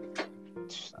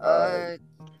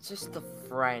 Just a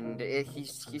friend.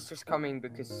 He's just coming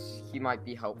because he might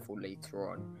be helpful later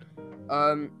on.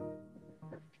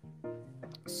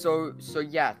 So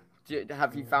yeah.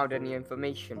 Have you found any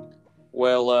information?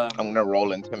 Well, I'm gonna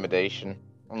roll intimidation.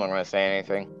 I'm not gonna say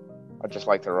anything. I'd just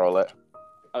like to roll it.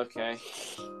 Okay.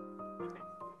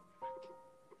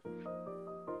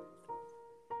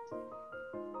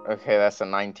 Okay, that's a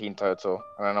 19 total.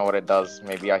 I don't know what it does.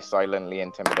 Maybe I silently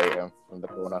intimidate him from the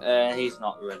corner. He's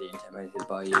not really intimidated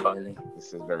by you, really.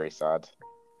 This is very sad.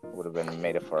 Would have been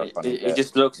made it for a funny He bit.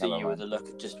 just looks at Never you mind. with a look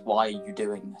of just, why are you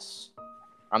doing this?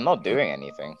 I'm not doing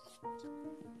anything.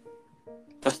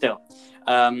 But still.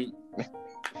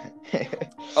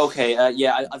 Okay,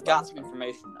 yeah, I've got some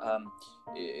information.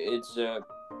 It's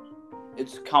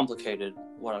complicated,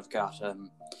 what I've got. Do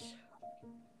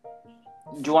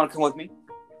you want to come with me?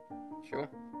 Sure.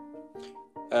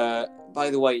 By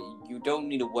the way, you don't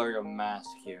need to wear a mask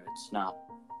here. It's not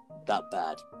that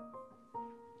bad.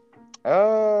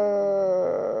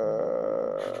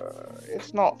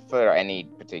 It's not for any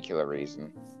particular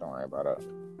reason. Don't worry about it.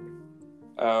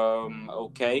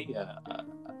 Okay.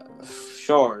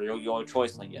 Sure, your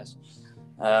choice, I guess.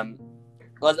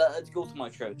 Let's go to my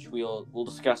church. We'll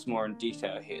discuss more in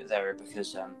detail there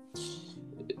because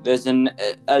there's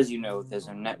as you know, there's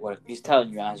a network. He's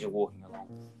telling you as you're walking along.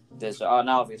 There's an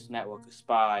obvious network of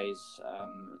spies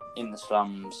in the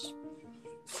slums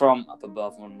from up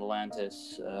above on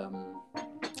Atlantis.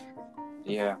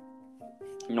 Yeah,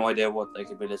 no idea what they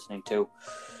could be listening to.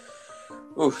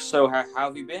 Ooh, so how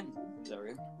have you been,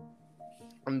 Zerial?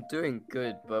 I'm doing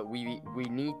good, but we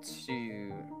need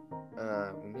to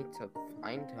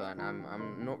find her, and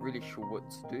I'm not really sure what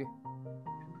to do.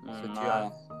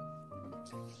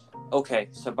 Okay,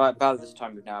 so by this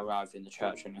time you've now arrived in the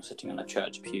church and you're sitting on a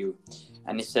church pew,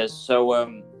 and it says, "So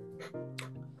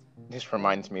This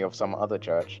reminds me of some other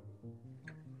church.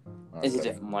 it's a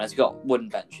different one. It's got wooden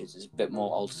benches. It's a bit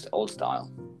more old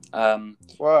style.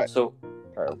 What? So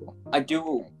Terrible.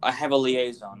 I have a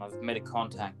liaison. I've made a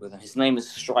contact with him. His name is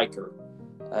Striker.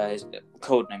 His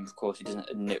code name, of course, I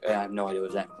have no idea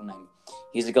his actual name.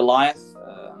 He's a Goliath.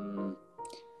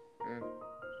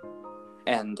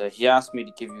 And he asked me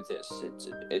to give you this.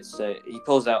 He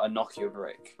pulls out a Nokia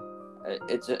brick.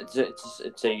 It's a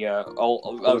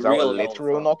real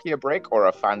literal Nokia brick or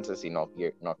a fantasy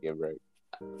Nokia brick?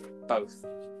 Both.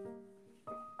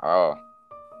 Oh,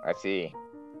 I see.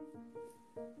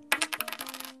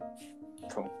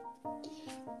 Cool.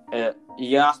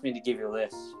 He asked me to give you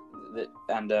this,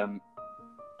 and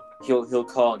he'll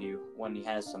call you when he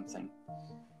has something.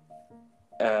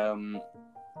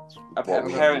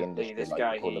 Apparently, this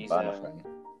guy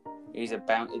he's a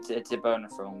bounty. It's a burner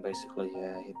phone, basically.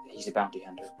 He's a bounty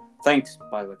hunter. Thanks,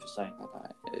 by the way, for saying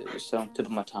that. It was on the tip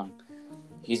of my tongue.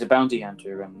 He's a bounty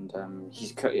hunter, and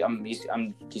he's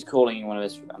calling you one of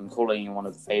his. I'm calling you one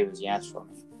of the favors he asked for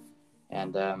me,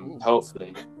 and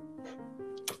hopefully,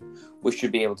 we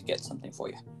should be able to get something for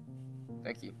you.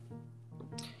 Thank you.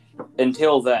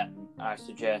 Until then, I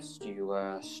suggest you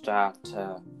start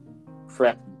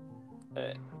prepping.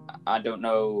 I don't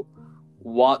know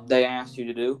what they asked you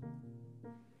to do,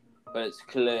 but it's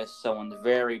clear someone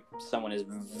is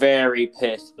very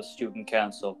pissed at the student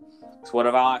council. So what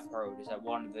I've heard is that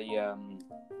one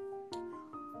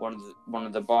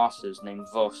of the bosses named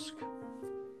Vosk,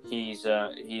 he's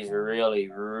really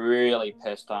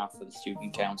pissed off with the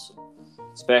student council,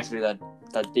 especially that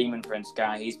Demon Prince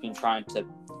guy. He's been trying to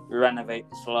renovate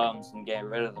the slums and get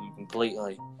rid of them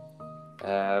completely.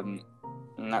 And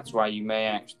that's why you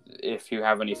may if you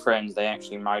have any friends, they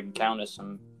actually might encounter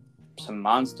some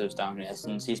monsters down here,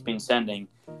 since he's been sending,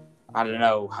 I don't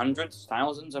know, hundreds,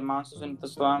 thousands of monsters into the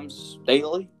slums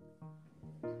daily.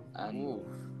 And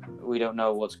we don't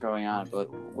know what's going on, but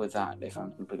with that, if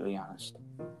I'm completely honest.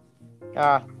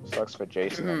 Sucks for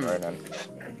Jason and Ronan.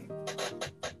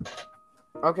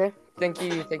 Okay, thank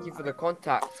you for the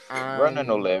contact. Ronan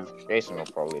will live. Jason will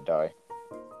probably die.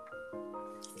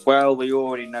 Well, we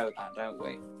already know that, don't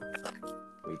we?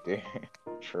 We do.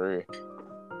 True.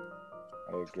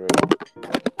 I agree.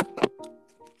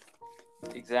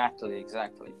 Exactly.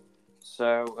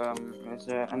 So, is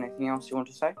there anything else you want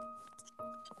to say?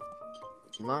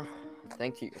 No,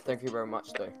 thank you very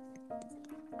much though.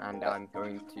 And I'm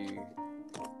going to.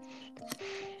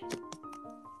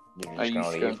 You're Are just you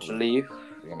gonna going to leave?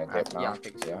 You're gonna dip now? Yeah, I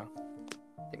think so. Yeah.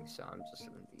 I think so. I'm just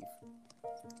gonna leave.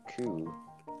 Cool.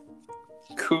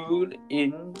 Cool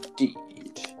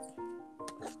indeed.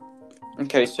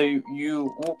 Okay, so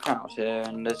you walk out here,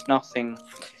 and there's nothing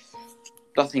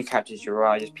catches your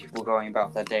eye. Just people going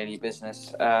about their daily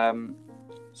business.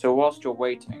 So whilst you're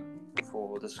waiting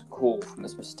for this call from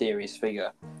this mysterious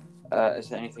figure, is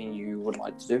there anything you would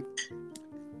like to do?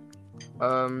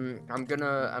 I'm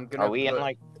gonna.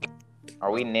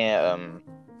 Are we near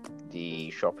the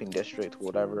shopping district,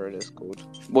 whatever it is called?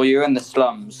 Well, you're in the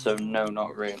slums, so no,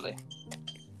 not really.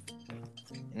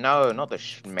 No, not the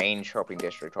main shopping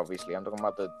district. Obviously, I'm talking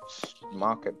about the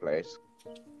marketplace.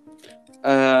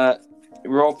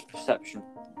 Roll perception.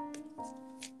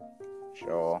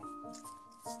 Sure.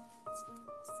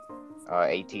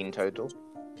 18 total.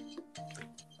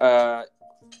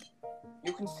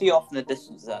 You can see off in the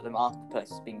distance that the marketplace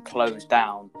has been closed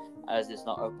down as it's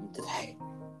not open today.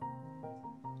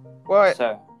 What?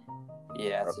 So,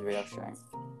 yeah, it's a real shame.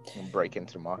 We'll break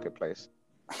into the marketplace.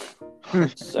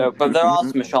 So, but there are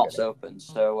some shops open.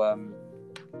 So,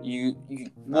 you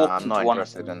walk I'm into not one.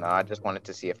 interested in that. I just wanted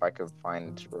to see if I could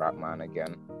find Ratman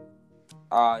again.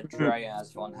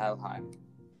 Dreas von Helheim.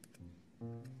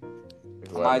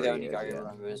 Am I the only guy who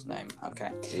remember his name?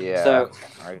 Okay. Yeah. So,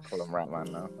 I call him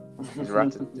Ratman now. He's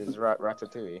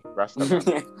Ratatouille.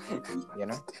 Rastaman. You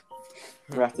know?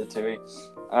 Ratatouille.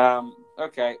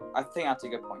 Okay, I think that's a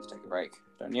good point to take a break,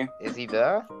 don't you? Is he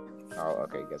there? Oh,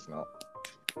 okay, guess not.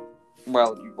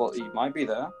 Well, he might be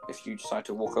there if you decide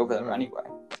to walk over there anyway.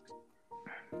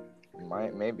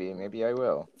 Maybe I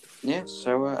will. Yeah,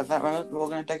 so at that moment, we're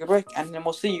going to take a break, and then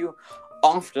we'll see you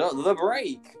after the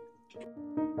break.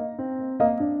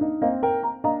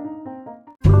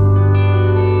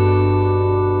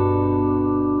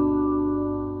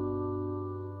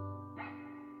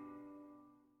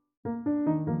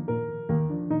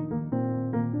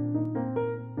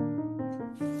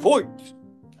 Fight!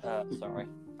 Sorry.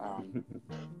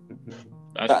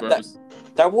 That's gross.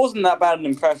 That wasn't that bad an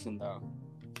impression, though.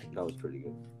 That was pretty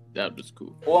good. That was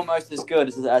cool. Almost as good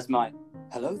as my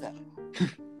hello there.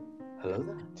 Hello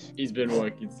there. He's been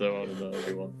working so hard on that,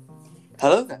 everyone.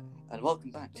 Hello there, and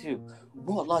welcome back to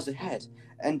What Lies Ahead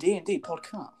and D&D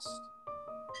podcast.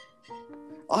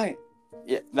 Okay,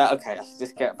 let's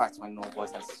just get back to my normal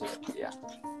voice. Yeah.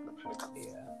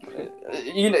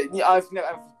 I've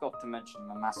never forgot to mention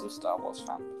I'm a massive Star Wars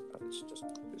fan. But it's just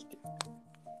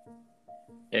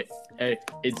Hey,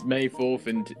 it's May 4th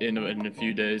in a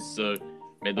few days, so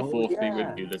may the 4th be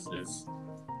with you, listeners.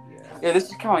 Yeah, this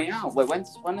is coming out. Wait, when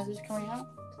is this coming out?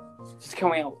 It's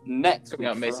coming out next week. Coming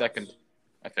out May 2nd,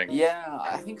 I think. Yeah,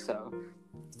 I think so.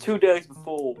 2 days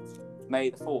before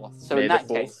May the 4th. So May in the that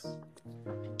 4th. case,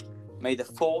 may the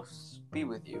Force be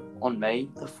with you on May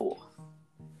the 4th.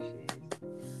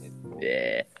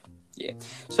 Yeah.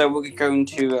 So we're going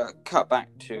to cut back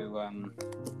to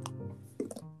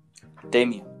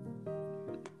Damien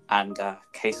and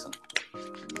Kason.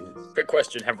 Quick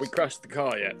question, have we crashed the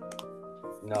car yet?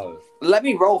 No. Let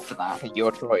me roll for that.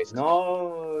 Your choice.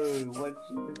 No. What?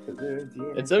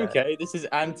 It's okay, this is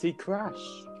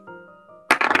anti-crash.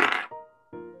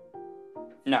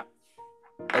 No.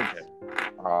 Okay.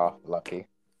 Ah, lucky.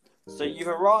 So you've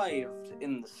arrived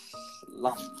in the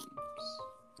slums.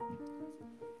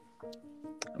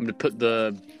 I'm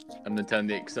gonna turn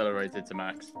the accelerator to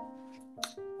max.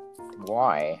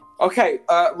 Why? Okay,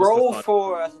 roll fun.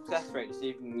 for a success rate to see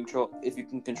if you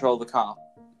can control the car.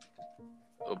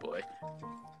 Oh boy.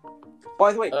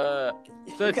 By the way,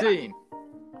 13.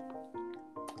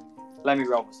 let me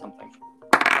roll for something.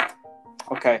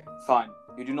 Okay, fine.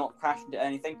 You do not crash into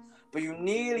anything, but you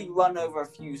nearly run over a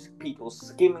few people,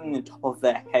 skimming the top of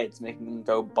their heads, making them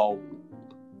go bald.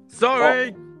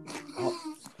 Sorry,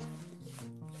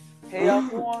 Hey,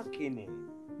 I'm walking in.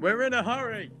 we're in a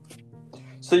hurry.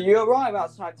 So you arrive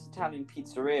outside this Italian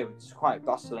pizzeria, which is quite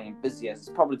bustling and busy, as it's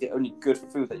probably the only good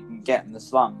food that you can get in the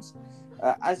slums.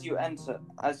 As you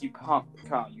park the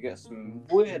car, you get some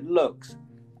weird looks,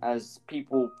 as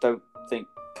people don't think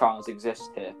cars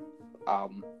exist here.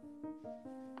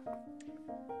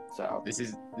 So This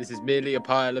is merely a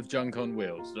pile of junk on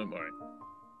wheels. Don't worry.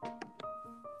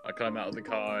 I climb out of the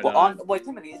car. And wait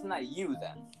a minute, isn't that you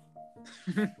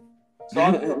then? So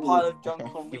I'm a pile of junk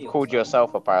on wheels. You called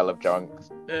yourself a pile of junk.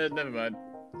 never mind.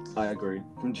 I agree.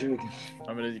 I'm joking.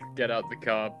 I'm gonna get out the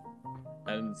car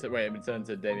and say, wait, I'm gonna turn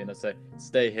to Damien and say,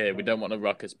 "Stay here. We don't want a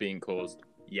ruckus being caused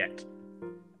yet."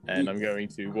 And I'm going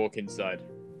to walk inside.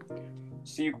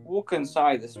 So you walk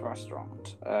inside this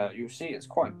restaurant. You see it's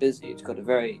quite busy. It's got a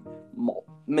very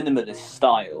minimalist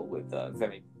style with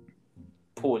very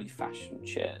poorly fashioned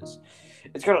chairs.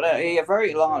 It's got a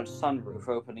very large sunroof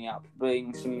opening up,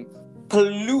 bringing some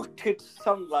polluted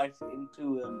sunlight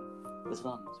into the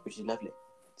slums, which is lovely.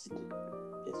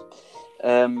 Yes.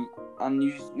 And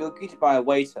you're greeted by a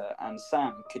waiter. And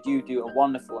Sam, could you do a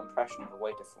wonderful impression of a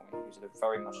waiter for me, who's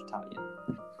very much Italian?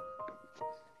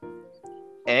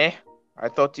 I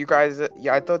thought you guys.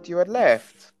 I thought you had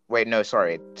left. Wait, no,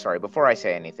 sorry. Before I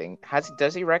say anything,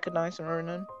 does he recognize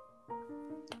Ronan?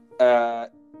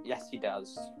 Yes, he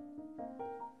does.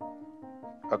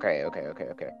 Okay.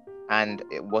 And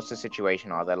what's the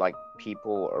situation? Are there like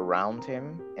people around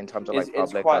him in terms of like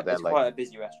public? It's quite a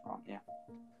busy restaurant,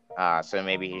 yeah. So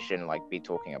maybe he shouldn't like be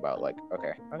talking about like.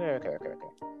 Okay.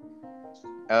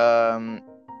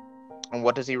 And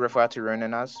what does he refer to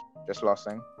Ronan as? Just last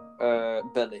thing.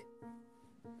 Billy.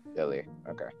 Billy.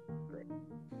 Okay. Great.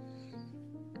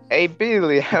 Hey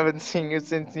Billy, haven't seen you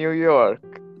since New York.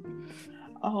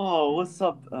 Oh, what's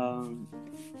up?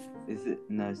 Is it?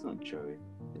 No, it's not Joey.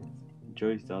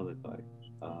 Joey's the other guy.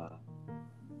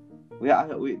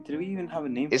 Did we even have a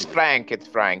name? It's for Frank. It's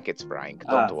Frank.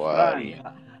 Don't worry.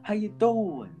 Frank. How you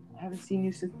doing? I haven't seen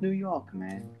you since New York,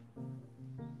 man.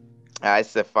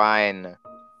 It's fine.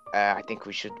 I think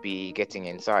we should be getting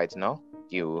inside. No,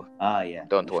 you Yeah.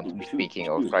 don't want to be speaking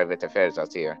of private affairs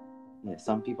out here. Yeah,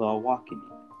 some people are walking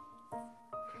in.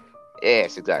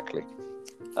 Yes, exactly.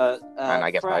 And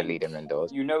I guess I Frank, lead him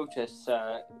indoors. You notice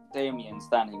Damien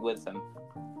standing with them.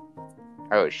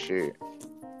 Oh shoot.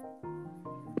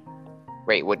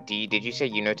 Wait, what? Did you say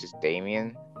you noticed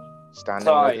Damien standing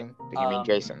Sorry, with him? Did you mean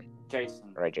Jason?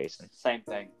 Jason. Right, Jason. Same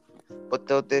thing. But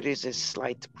though there is a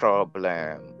slight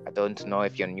problem. I don't know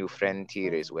if your new friend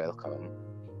here is welcome.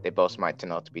 The boss might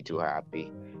not be too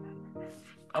happy.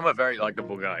 I'm a very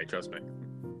likable guy. Trust me.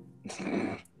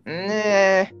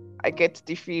 Nah, I get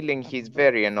the feeling he's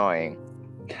very annoying.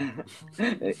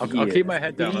 I'll keep my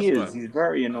head down. I He swear. is. He's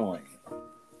very annoying.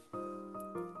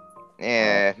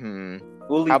 Yeah,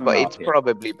 We'll leave How him about out it's here.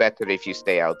 probably better if you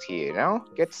stay out here, no?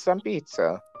 Get some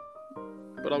pizza.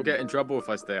 But I'll get in trouble if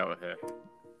I stay out here.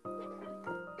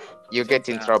 You get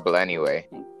in trouble anyway.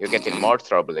 You get in more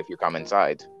trouble if you come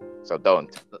inside. So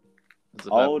don't.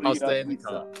 I'll stay in the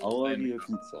car. I'll order you a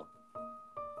pizza.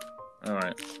 All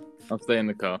right. I'll stay in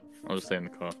the car. I'll just stay in the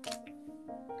car.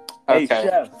 Hey, Okay.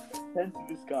 chef, send to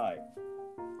this guy.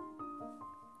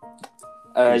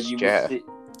 Who's You Jeff?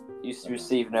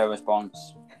 receive no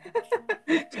response.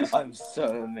 I'm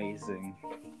so amazing.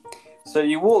 So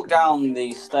you walk down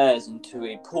the stairs into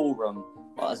a pool room.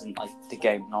 Well, as in like the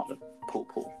game, not the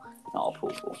pool. Not a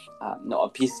pool. Not a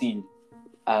piscine.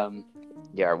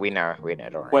 Yeah, we know,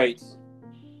 don't worry. Wait.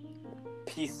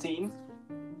 Piscine?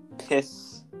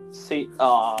 Piss. See.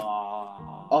 Oh.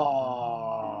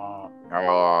 Oh,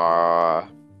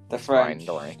 The fine, French.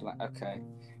 don't worry. Okay.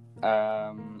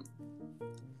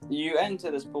 You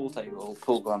enter this pool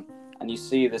room, and you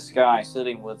see this guy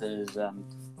sitting with his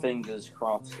fingers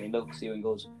crossed. He looks at you and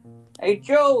goes, "Hey,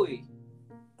 Joey,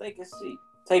 take a seat.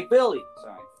 Hey, Billy,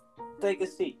 sorry, take a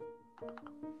seat.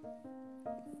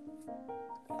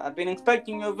 I've been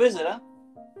expecting your visitor."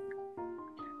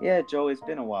 Yeah, Joe, it's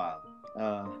been a while.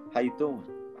 How you doing?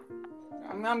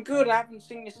 I'm good. I haven't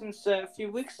seen you since a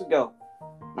few weeks ago.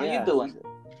 How you doing?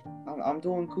 I'm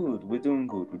doing good. We're doing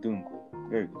good.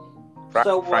 Very good.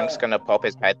 So, Frank's gonna pop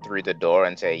his head through the door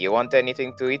and say, "You want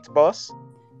anything to eat, boss?"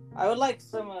 I would like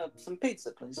some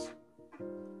pizza, please.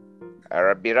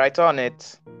 I'll be right on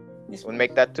it. Yes, We'll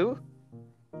make that too?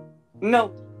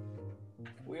 No.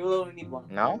 We will only need one.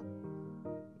 No?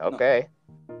 Okay.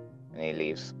 And he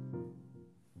leaves.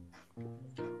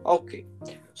 Okay.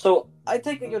 So I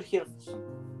take it you're here for some.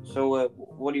 So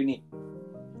what do you need?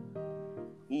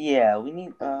 Yeah,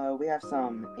 we have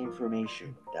some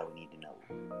information that we need to know.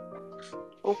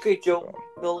 Okay, Joe,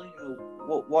 Billy,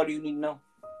 what do you need to know?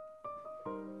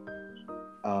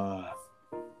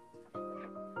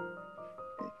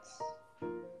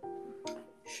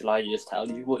 Shall I just tell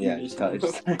you what you need to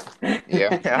know?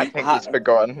 Yeah, I think he's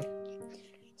forgotten.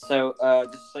 So,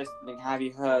 just to say something, have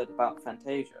you heard about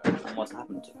Fantasia and what's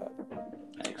happened to her,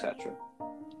 etc.?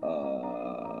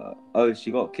 Oh,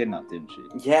 she got kidnapped, didn't she?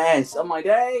 Yes, oh my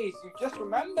days, you just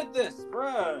remembered this,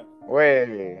 bruh.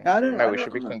 Wait. I No, we don't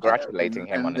should be remember- congratulating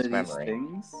him on his remember these memory.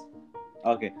 things.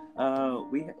 Okay.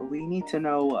 We need to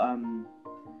know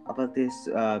about this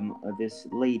this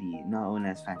lady known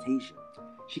as Fantasia.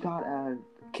 She got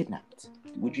kidnapped.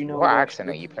 Would you know? What where accent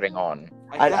she- are you putting on?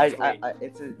 Exactly.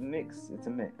 it's a mix. It's a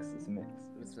mix. It's a mix.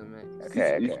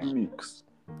 Okay, It's okay. a mix.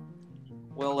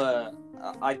 Well,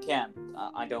 I can't.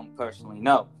 I don't personally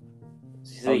know. Oh,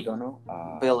 See, you don't know?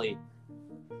 Billy,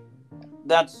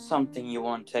 that's something you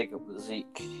want to take up with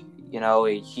Zeke. You know,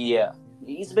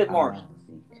 he's a bit more.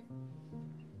 Zeke.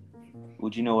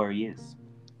 Would you know where he is?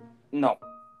 No,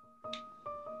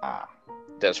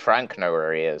 Does Frank know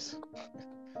where he is?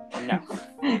 no.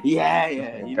 Yeah,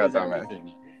 he knows God damn it.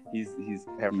 everything. He's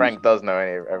Yeah, Frank does know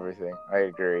everything. I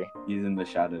agree. He's in the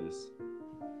shadows.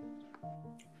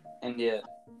 And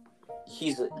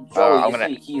he's a Joey. I'm You gonna-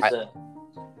 see, he's a.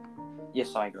 Yes,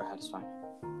 sorry. Go ahead. It's fine.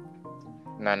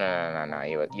 No.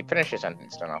 You finish your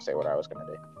sentence, then I'll say what I was gonna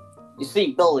do. You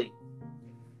see, Billy,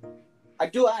 I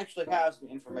do actually have some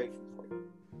information for you.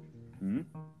 Hmm?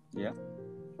 Yeah.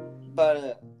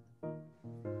 But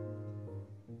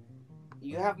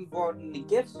you haven't brought any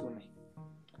gifts for me.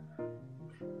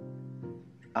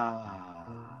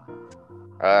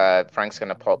 Frank's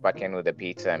gonna pop back in with a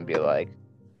pizza and be like,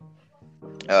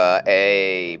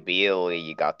 hey, Billy,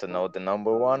 you got to know the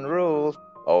number one rule.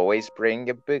 Always bring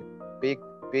a big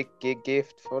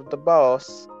gift for the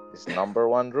boss. It's number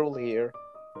one rule here.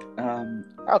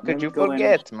 How could let you me go in.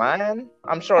 forget, man?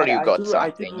 I'm sure you got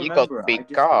something. You got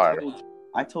big car.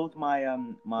 I told my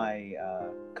my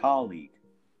colleague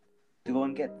to go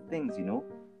and get the things, you know.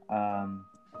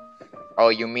 Oh,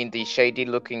 you mean the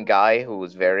shady-looking guy who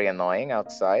was very annoying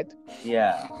outside?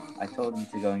 Yeah, I told him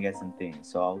to go and get some things,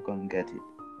 so I'll go and get it.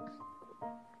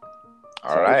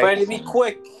 All You right. better be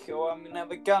quick, or I'm gonna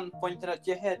have a gun pointed at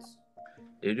your head.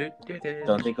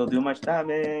 Don't think it'll do much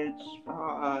damage.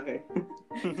 Bye.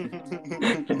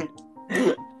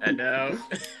 And now,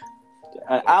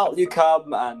 And out you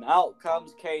come, and out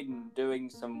comes Caden doing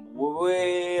some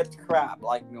weird crap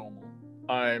like normal.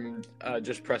 I'm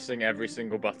just pressing every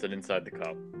single button inside the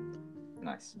car.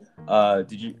 Nice.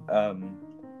 Did you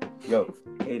yo,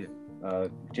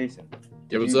 Aiden, Jason? Yeah,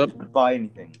 Did what's you up? buy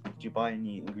anything? Did you buy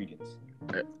any ingredients?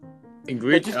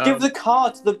 Ingrid, Just give the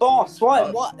car to the boss. What?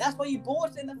 um, What? That's why you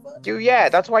bought it in the first. Yeah,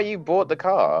 that's why you bought the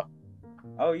car.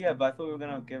 Oh yeah, but I thought we were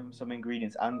gonna give him some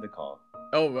ingredients and the car.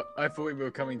 Oh, I thought we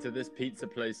were coming to this pizza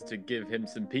place to give him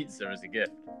some pizza as a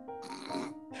gift.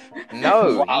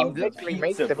 No, Wow, he the literally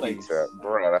makes pizza the place. pizza.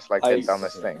 Bro, that's like the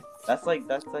dumbest thing. That's like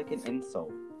an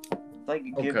insult.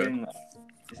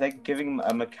 It's like giving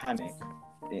a mechanic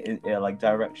like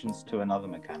directions to another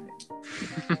mechanic.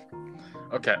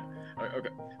 Okay.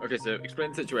 So explain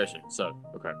the situation. So,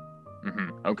 okay.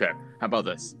 Okay. How about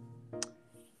this?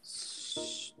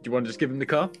 Do you want to just give him the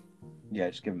car? Yeah,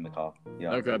 just give him the car.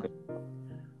 Yeah. Okay.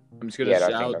 I'm just gonna Yeah, I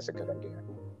think shout. that's a good idea.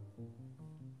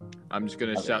 I'm just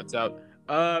gonna Okay. shout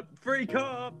out. Free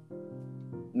car.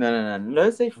 No.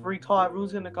 Don't say free car.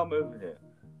 Everyone's gonna come over here.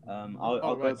 I'll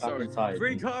Oh go right, back sorry. inside.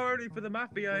 Free car only for the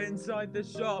mafia inside the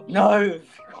shop. No.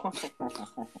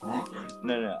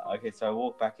 No. Okay, so I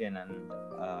walk back in and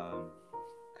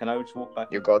can I just walk back?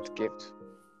 You got the gift.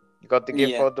 You got the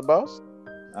gift Yeah. for the boss?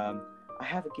 I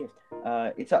have a gift.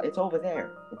 It's over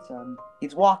there.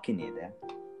 It's walking near there.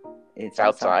 It's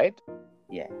outside.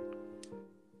 Yeah.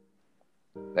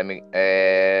 Let me.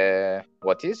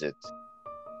 What is it?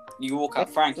 You walk out,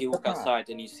 Frank. You walk outside,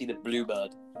 and you see the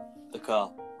bluebird, the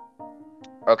car.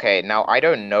 Okay, now I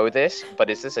don't know this, but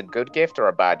is this a good gift or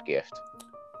a bad gift?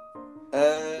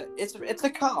 It's a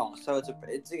car, so it's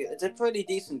a pretty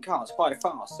decent car. It's quite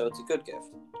fast, so it's a good gift.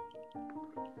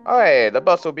 Oh, hey, the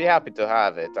boss will be happy to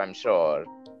have it, I'm sure.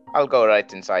 I'll go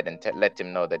right inside and let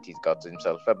him know that he's got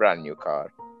himself a brand new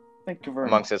car. Thank you very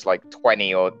Amongst his like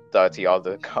 20 or 30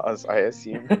 other cars, I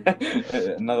assume. much.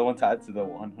 Another one to add to the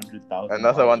 100,000.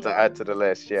 Another one to add to the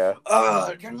list, yeah.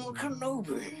 General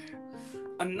Kenobi.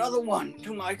 Another one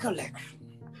to my collection.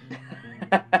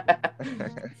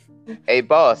 Hey,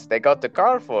 boss, they got the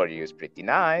car for you. It's pretty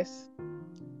nice.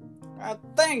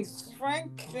 Thanks,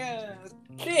 Frank.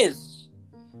 Cheers.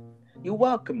 You're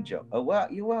welcome, Joe.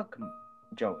 You're welcome,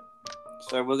 Joey.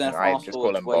 So we're gonna Right, fast just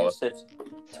forward call to him where you boss. sit.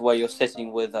 to where you're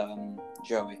sitting with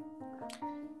Joey,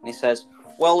 and he says,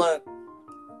 "Well,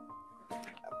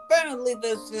 apparently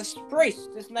there's this priest.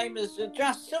 His name is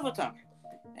Jas Silvertongue,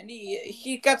 and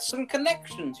he got some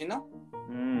connections, you know,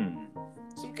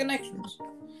 some connections.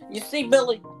 You see,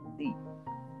 Billy,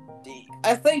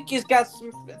 I think he's got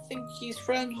some. I think he's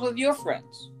friends with your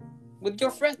friends,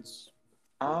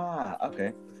 Ah,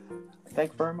 okay.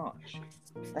 Thank you very much.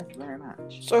 Thank you very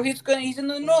much. So he's in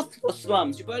the North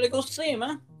slums. You better go see him,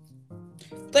 huh?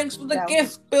 Thanks for the Yeah,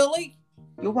 gift, Billy.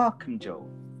 You're welcome, Joe.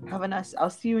 Have a nice. I'll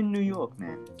see you in New York,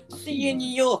 man. See you in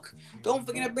New York. Don't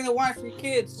forget to bring the wife and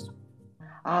kids."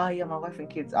 Ah, yeah, my wife and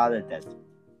kids are dead.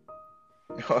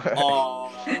 Oh.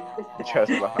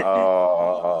 Just like,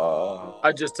 oh.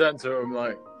 I just turned to him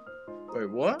like, wait,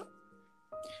 what?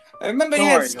 I remember you Don't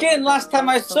had worry, skin no, last time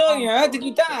I don't saw you, huh? worry. Did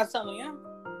you die or something,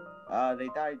 huh? They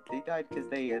died because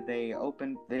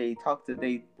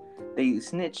they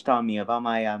snitched on me about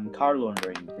my car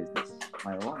laundering business.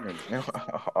 My laundering.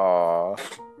 Oh.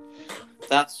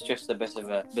 That's just a bit of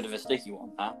a sticky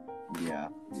one, huh?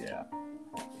 Yeah.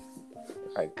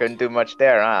 I couldn't do much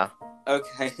there, huh?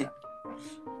 Okay.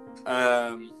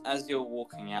 As you're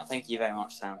walking out, thank you very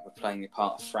much, Sam, for playing the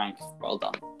part of Frank. Well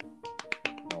done.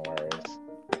 No worries.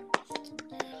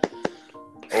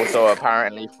 Also,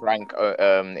 apparently, Frank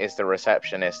is the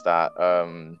receptionist at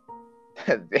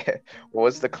what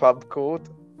was the club called?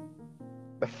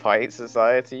 The Fight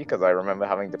Society, because I remember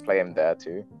having to play him there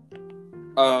too.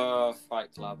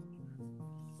 Fight Club.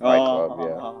 Fight Club,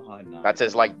 yeah. No. That's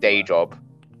his like day job.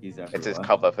 He's It's his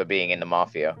cover for being in the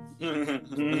mafia.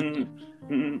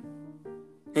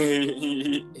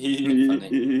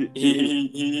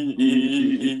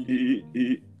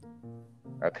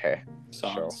 Okay.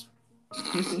 Sounds.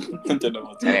 I don't know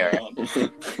what's Anyway.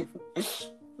 going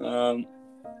on.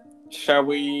 Shall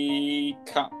we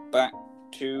cut back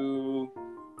to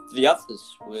the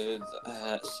others with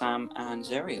Sam and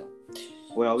Zerial?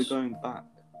 Wait, are we going back?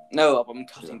 No, I'm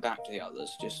cutting back to the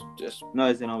others. Just No,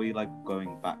 as in, are we like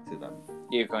going back to them?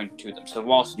 you're going to them. So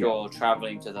whilst Yeah. you're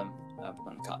traveling to them, I'm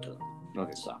going to cut to them.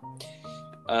 Okay. So,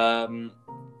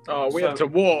 Oh, we So- have to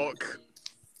walk.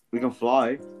 We can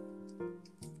fly.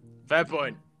 Fair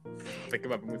point. Pick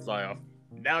him up and we fly off.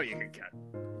 Now you can cut.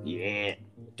 Yeah.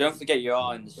 don't forget you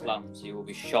are in the slums. You will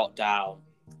be shot down.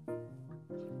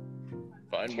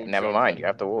 Fine, we'll Never go. mind, you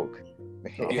have to walk.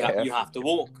 You have to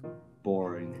walk.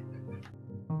 Boring.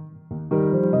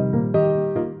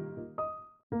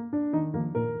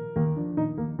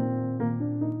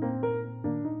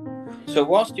 So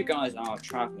whilst you guys are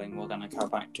traveling, we're going to go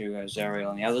back to Zerial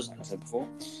and the others, like I said before.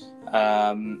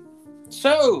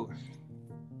 So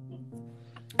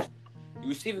you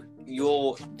receive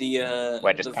the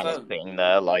We're just the kind of phone. sitting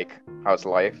there, like, how's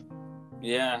life?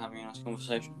 Yeah, having a nice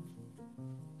conversation.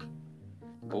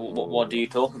 What do you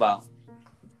talk about?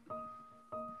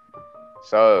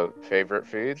 So, favorite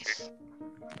foods?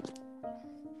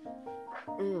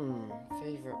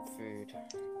 Favorite food.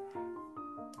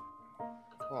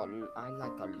 God, I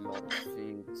like a lot of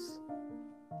foods.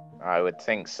 I would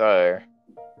think so.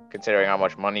 Considering how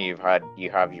much money you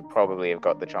probably have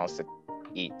got the chance to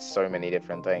eat so many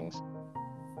different things.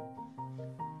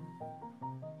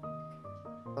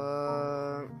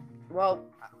 Well,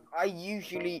 I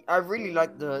really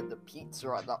like the pizza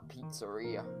at that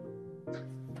pizzeria.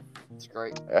 It's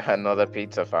great. Another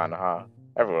pizza fan, huh?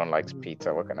 Everyone likes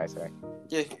pizza, what can I say?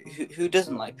 Yeah, who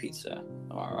doesn't like pizza?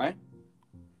 Am I right?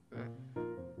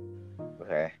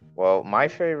 Okay. Well, my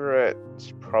favorite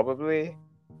is probably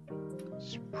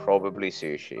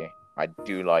sushi. I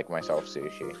do like myself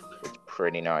sushi. It's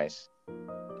pretty nice.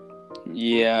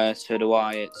 Yeah, so do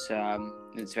I.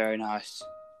 It's very nice.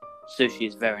 Sushi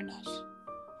is very nice.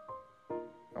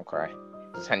 Okay.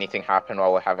 Does anything happen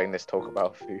while we're having this talk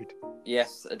about food?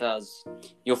 Yes, it does.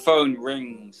 Your phone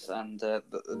rings, and the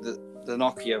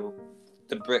Nokia,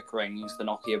 the brick rings. The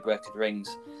Nokia brick it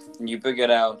rings, and you bring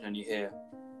it out, and you hear,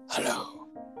 "Hello,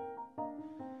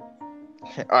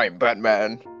 I'm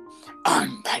Batman.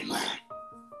 I'm Batman."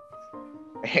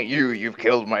 You've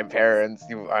killed my parents.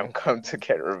 I'm come to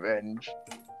get revenge.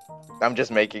 I'm just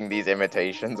making these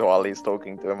imitations while he's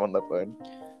talking to him on the phone.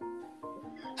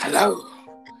 Hello,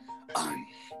 I'm.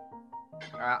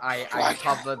 I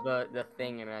cover the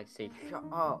thing and I say, "Shut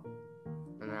up,"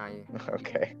 and I.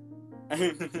 Okay.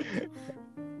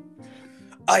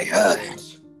 I heard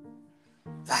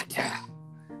that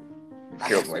I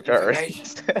Killed have my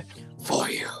information parents. for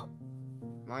you.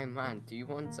 My man, do you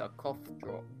want a cough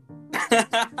drop?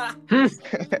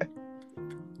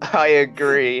 I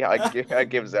agree. I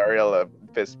give Zariel a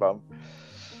fist bump.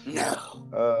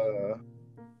 No.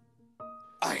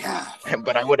 I have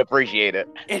But I would appreciate it.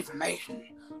 information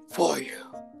for you.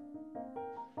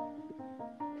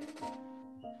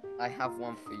 I have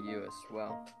one for you as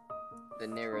well. The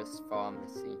nearest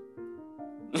pharmacy.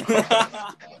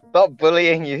 Stop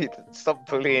bullying you. Stop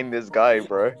bullying this guy,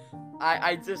 bro.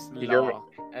 I just You're- laugh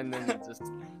and then it just.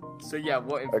 So yeah,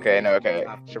 what Okay, no, information do you okay.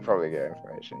 have for Should me? probably get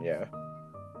information, yeah.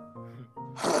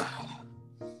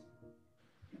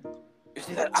 You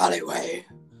see that alleyway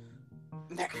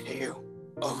next to you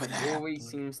over there? Always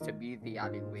seems to be the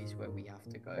alleyways where we have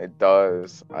to go. It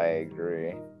does. I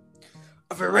agree.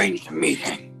 I've arranged a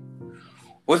meeting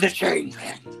with a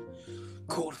changeling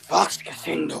called Fox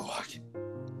Cassindor.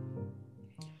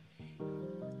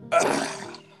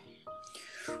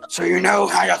 So you know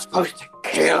how you're supposed to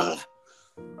kill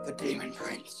the Demon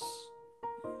Prince.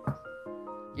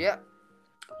 Yep.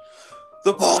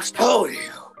 The boss told you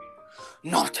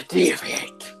not to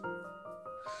deviate.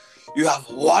 You have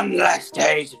one less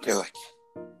day to do it.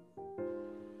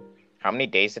 How many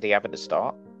days did he have at the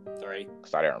start? 3.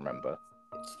 Because I don't remember.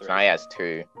 It's So now he has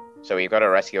 2. So we've got to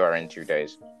rescue her in 2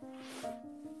 days.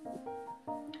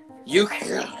 You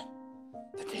kill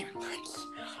the Demon Prince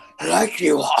like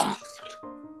you are.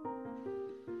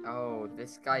 Oh,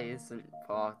 this guy isn't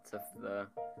part of the.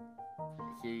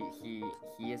 He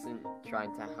isn't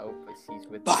trying to help us. He's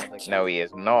with the But- other guy. No, he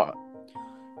is not.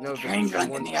 No, The because changeling he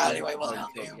in wants the to alleyway will go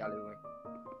help to you. the alleyway.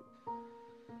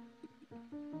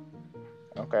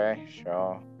 Okay,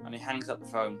 sure. And he hangs up the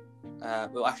phone.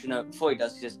 Well, actually, no, before he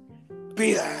does, he says,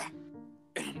 "Be there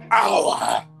in an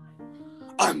hour.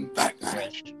 I'm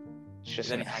Batman." Just...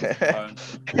 Then he hangs up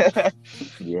the phone.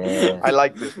 Yeah. I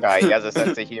like this guy. He has a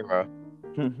sense of humor.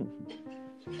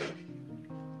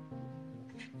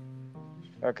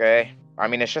 Okay. I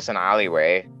mean, it's just an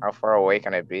alleyway. How far away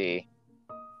can it be?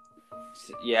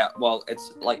 Yeah, well,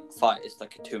 it's like it's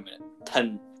like a 2-minute,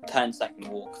 10-second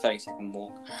walk, 30-second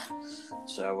walk.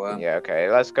 So Yeah, okay.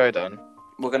 Let's go then.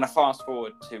 we're gonna fast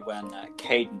forward to when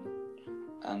Caden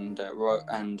and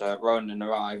Ronan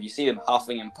arrive. You see them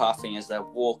huffing and puffing as they're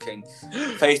walking,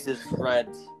 faces red.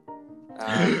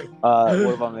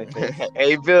 What about my face?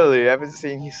 Hey, Billy, I haven't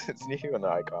seen you since New and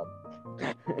Icon.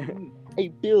 Hey,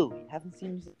 Bill, haven't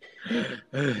seen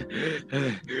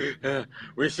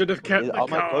We should have kept the Are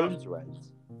my car. bones red?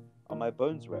 Are my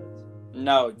bones red?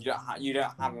 No, you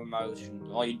don't have emotion.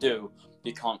 Or you do,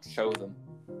 you can't show them.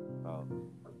 Oh,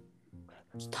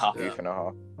 It's tough. Goof and a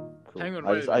half. cool. Hang on,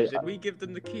 I wait just- a minute. I- Did we give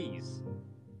them the keys?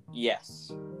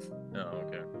 Yes. Oh,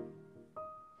 okay.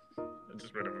 I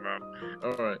just read them out.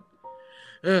 Alright.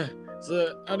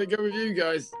 So, how'd it go with you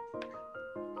guys?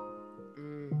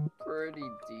 Pretty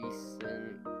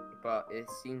decent, but it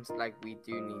seems like we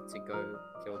do need to go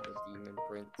kill the demon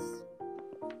prince.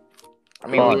 I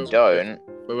mean, we Fine. don't.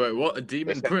 Wait, what? A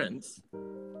demon Listen. prince?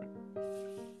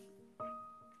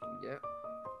 Yep.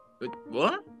 Wait,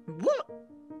 what? What?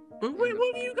 Wait,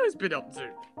 what have you guys been up to?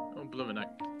 Oh, blooming heck.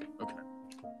 Okay.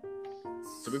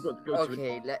 So we've got to go to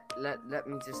Okay, let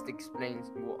me just explain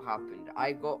what happened.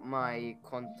 I got my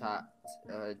contact,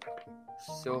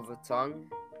 Silver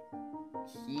Tongue.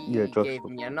 He Yeah, Josh. gave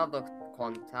me another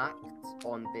contact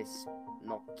on this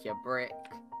Nokia brick,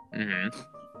 Mm-hmm.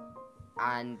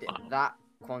 and that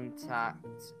contact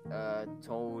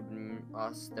told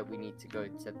us that we need to go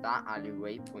to that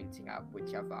alleyway, pointing out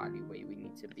whichever alleyway we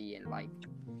need to be in, like,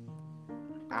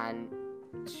 and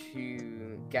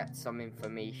to get some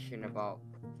information about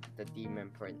the demon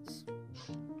prince.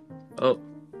 Oh.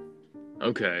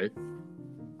 Okay.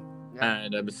 Yeah.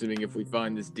 And I'm assuming if we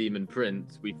find this demon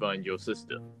prince, we find your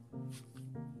sister.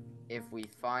 If we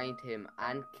find him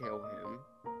and kill him,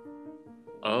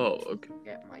 Oh, okay.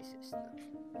 get my sister.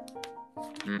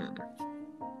 Hmm.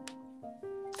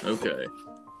 Okay.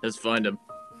 Let's find him.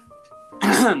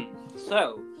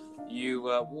 So, you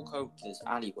walk over to this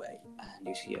alleyway and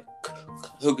you see a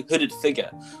hooded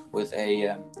figure with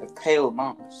a pale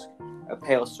mask, a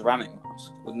pale ceramic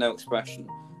mask with no expression,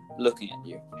 looking at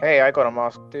you. Hey, I got a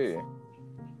mask too.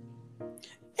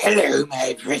 Hello,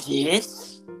 my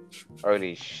prettiest.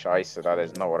 Holy scheisse, that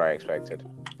is not what I expected.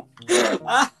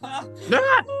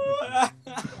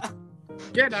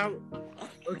 Get out!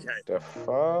 Okay. The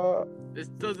fuck? This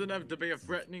doesn't have to be a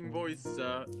threatening voice,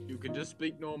 sir. You can just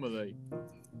speak normally.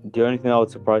 The only thing that would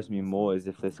surprise me more is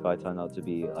if this guy turned out to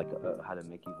be like had a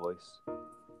Mickey voice.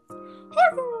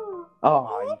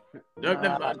 Oh, No,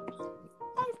 never mind.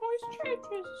 My voice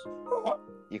changes.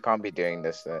 You can't be doing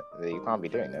this. You can't be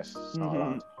doing this. It's not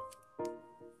allowed.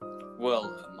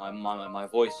 Well, my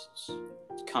voice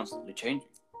is constantly changing.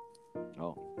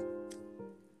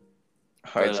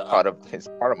 It's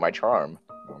part of my charm.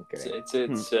 No, I'm kidding.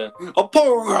 It's a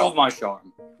part of my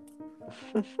charm.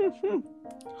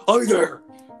 Hi there.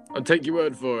 I'll take your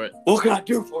word for it. What can I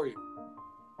do for you?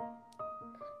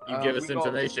 You give us we got-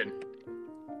 information.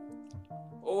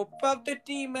 Oh, about the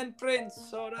demon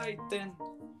prince. All right then.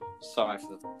 Sorry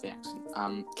for the accent.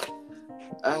 I'm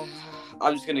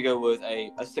just gonna go with I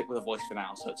stick with a voice for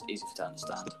now, so it's easy to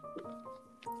understand.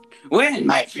 Well,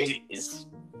 my pretties.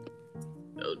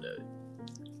 Oh no.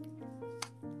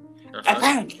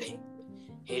 Apparently,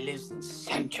 he lives in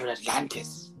Central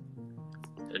Atlantis.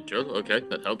 Central, okay,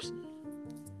 that helps.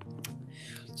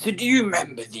 So, do you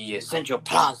remember the Central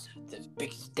Plaza, the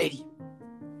big stadium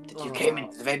that you came in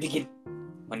at the very beginning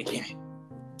when you came in?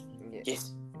 Yeah.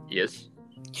 Yes. Yes.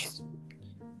 Yes.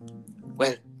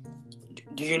 Well,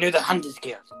 do you know the Hunters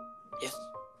Guild? Yes.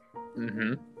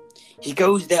 Mm-hmm. He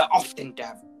goes there often to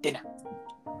have dinner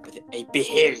with a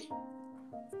Behiri.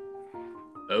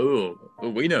 Oh,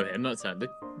 well, we know him, that's handy.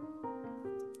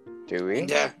 Do we?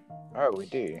 And, Oh, we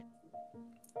do.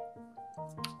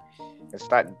 It's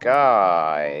that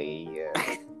guy.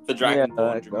 the Dragon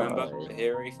Ball, that do you remember? guy.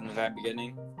 Behiri from the very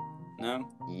beginning? No?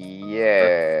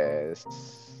 Yes.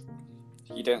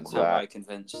 You don't sound That- very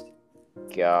convinced.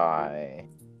 Guy.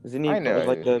 Isn't he I know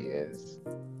like who the he is.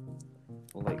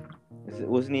 like?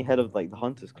 Wasn't he head of like the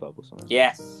Hunters Club or something?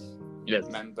 Yes. Yes,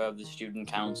 Member of the student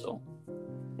council.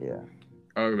 Yeah.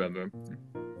 I remember him.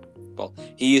 Well,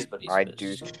 he is, but he's I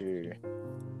do too.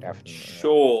 Definitely.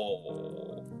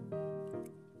 Sure.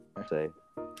 Say.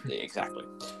 Yeah, exactly.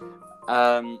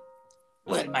 Well,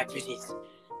 my pretties,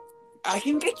 I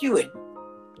can get you in,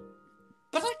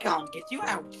 but I can't get you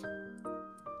out.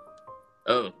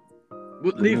 Oh.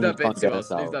 Well, leave mean that you bit can't to get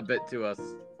us. us Leave out? that bit to us.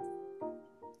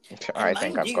 I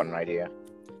think mind I've got you, an idea.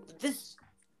 This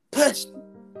person,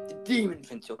 the demon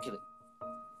prince you're killing,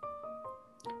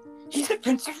 he's the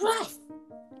Prince of Wrath.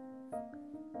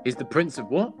 Is the Prince of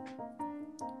what?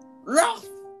 Wrath.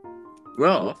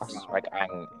 Wrath? It's like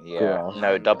yeah. Grass.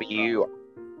 No,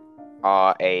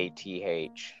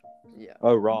 WRATH. Yeah.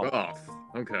 Oh, Ra. Wrath.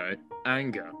 Okay.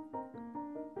 Anger.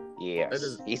 Yes. That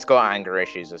is- He's got anger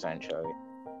issues essentially.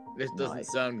 This doesn't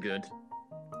Nice. sound good.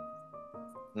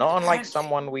 Not unlike Apparently-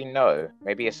 someone we know.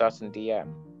 Maybe a certain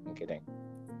DM. I'm kidding.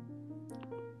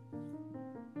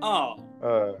 Oh,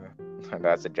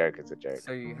 That's a joke, it's a joke.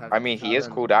 So you have. I mean, he is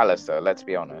Talon. called Alistair, let's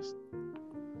be honest.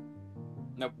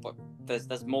 no, but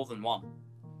there's more than one.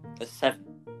 There's 7.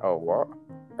 Oh, what?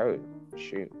 Oh,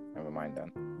 shoot. Never mind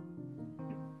then.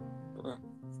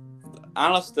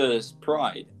 Alistair's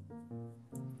pride.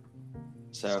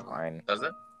 So, Fine. Does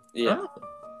it? yeah.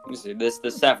 You see, there's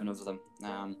 7 of them.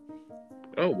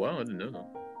 Oh, wow, I didn't know that.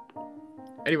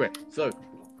 Anyway, so.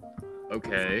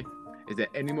 Okay. Is there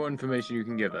any more information you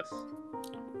can give us?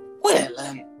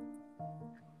 Well,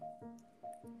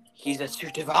 he's a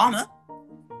suit of armor.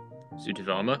 Suit of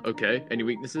armor? Okay. Any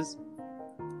weaknesses?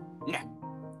 No.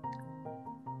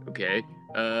 Okay.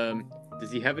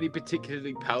 Does he have any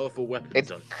particularly powerful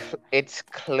weapons on? It's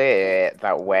clear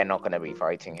that we're not going to be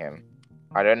fighting him.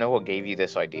 I don't know what gave you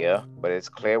this idea, but it's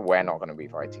clear we're not going to be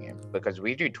fighting him. Because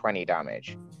we do 20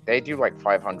 damage. They do like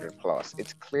 500 plus.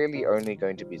 It's clearly only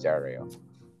going to be Zariel.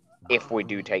 If we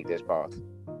do take this path.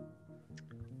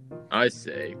 I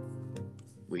say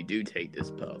we do take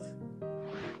this path.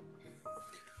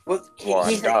 Well, Well,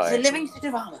 he's I'm a dying. living suit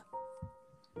of armor.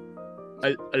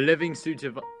 A living suit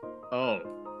of. Oh.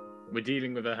 We're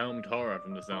dealing with a helmed horror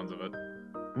from the sounds of it.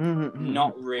 Mm-hmm.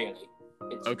 Not really.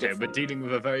 It's Okay, different. we're dealing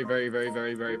with a very, very, very,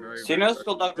 very, very, very. So you know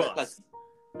Skullduggery Plus. Pleasant?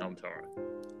 Helmed horror.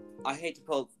 I hate to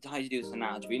pull how you do this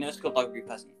analogy, but you know Skullduggery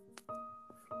Pleasant?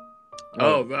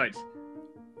 Oh, right.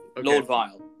 Okay. Lord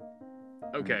Vile.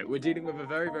 Okay, we're dealing with a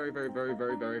very, very, very, very,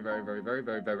 very, very, very, very, very,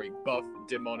 very, very buff,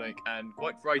 demonic, and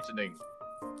quite frightening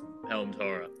helmed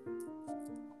horror.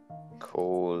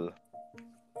 Cool.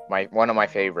 One of my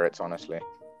favorites, honestly.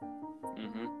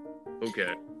 Mm-hmm.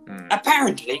 Okay. Hmm.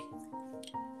 Apparently,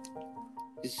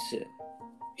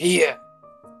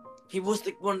 he was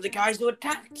one of the guys who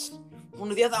attacked one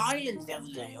of the other islands the other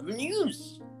day on the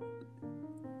news.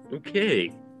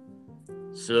 Okay.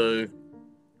 So.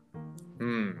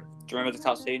 Do you remember the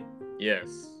cutscene?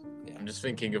 Yes. Yeah. I'm just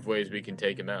thinking of ways we can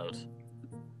take him out.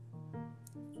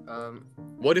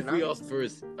 What if we asked for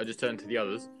his? I just turned to the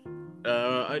others.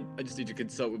 I just need to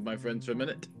consult with my friends for a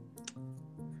minute.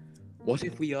 What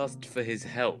if we asked for his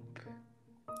help?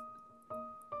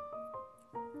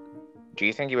 Do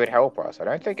you think he would help us? I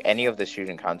don't think any of the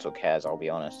student council cares, I'll be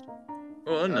honest.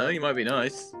 Well, no, he might be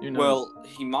nice. You know. Well,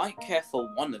 he might care for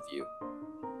one of you.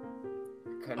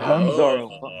 Can I'm I,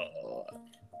 sorry.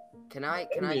 can I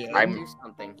I'm- do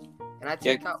something? Can I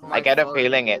take out my I get a phone?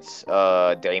 feeling it's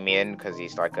Damien, because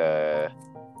he's like a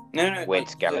No. With Zariel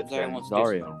skeleton. wants to do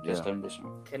Zariel, something. Just yeah. don't do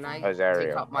something. Can I Oh, Zariel,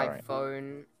 pick up my alright.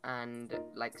 phone and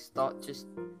like start just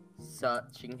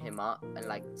searching him up and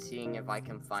like seeing if I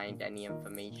can find any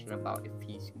information about if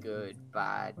he's good,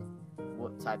 bad,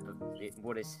 what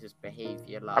is his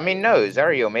behavior like? I mean, no,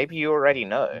 Zariel, maybe you already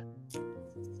know.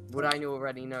 Would I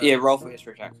already know? Yeah, roll for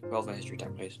history check. Roll for history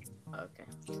check, please. Okay.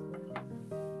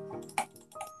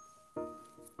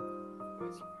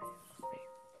 Where's my thing?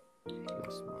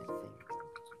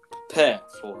 Prepare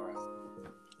for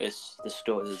this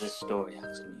story. This story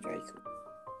is gonna be very cool.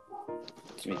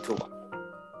 It's gonna be a cool one.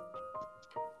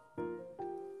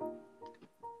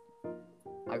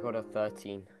 I got a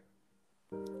 13.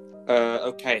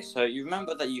 Okay, so you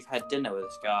remember that you've had dinner with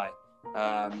this guy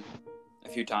a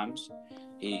few times.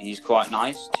 He's quite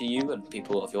nice to you and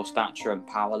people of your stature and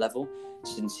power level,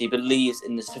 since he believes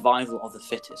in the survival of the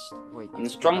fittest. Wait, And the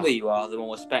stronger you are, the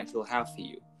more respect he'll have for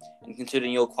you. And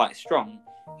considering you're quite strong,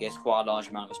 he has quite a large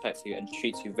amount of respect for you and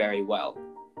treats you very well.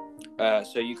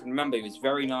 So you can remember he was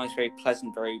very nice, very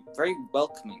pleasant, very, very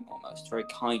welcoming almost, very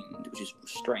kind, which is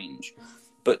strange.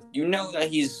 But you know that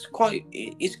he's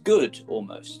good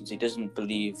almost, since he doesn't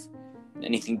believe in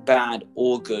anything bad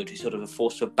or good. He's sort of a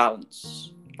force of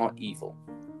balance, not evil.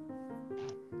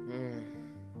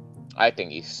 I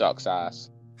think he sucks ass.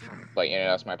 But, you know,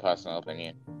 that's my personal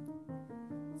opinion.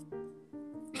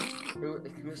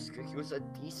 He was a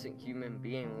decent human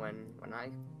being when I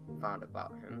found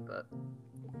about him, but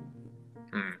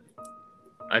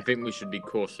I think we should be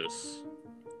cautious.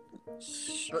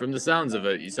 From the sounds of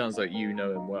it sounds like you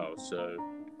know him well, so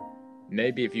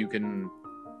maybe if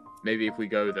we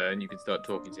go there and you can start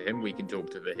talking to him, we can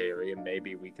talk to Vahiri, and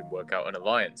maybe we can work out an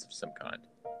alliance of some kind.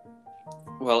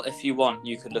 Well, if you want,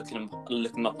 you could look him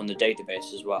up on the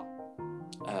database as well.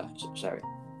 Sorry.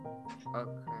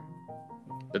 okay.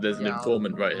 But there's an Yeah,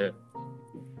 informant right here.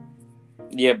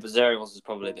 Yeah, but Zariel's is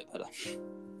probably a bit better.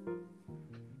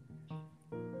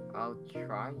 I'll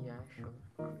try, yeah, sure.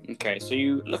 Okay, so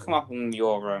you look him up on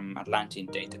your Atlantean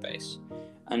database,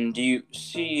 and you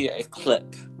see a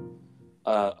clip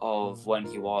of when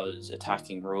he was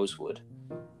attacking Rosewood,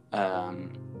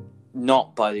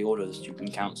 not by the order of the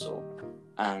Student Council,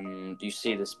 and you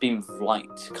see this beam of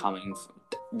light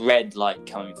red light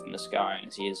coming from the sky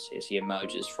as he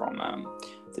emerges from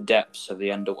the depths of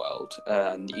the underworld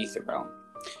and the ether realm.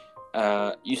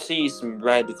 You see some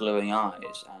red glowing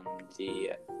eyes and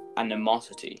the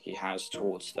animosity he has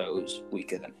towards those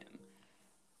weaker than him.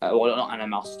 Well, not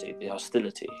animosity, the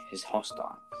hostility. He's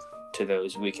hostile to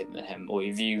those weaker than him, or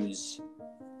he views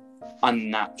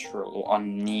unnatural or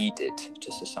unneeded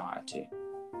to society.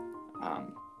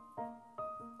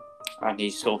 And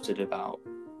he sorted about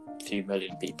a few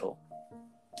million people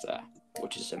there,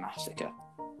 which is a massacre.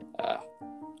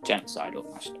 Genocide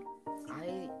almost.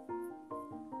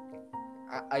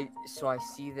 So I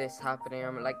see this happening.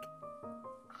 I'm like,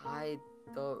 I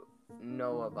don't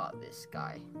know about this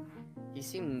guy. He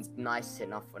seemed nice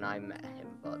enough when I met him,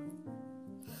 but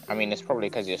I mean, it's probably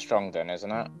because you're strong then,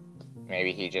 isn't it?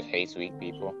 Maybe he just hates weak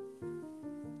people.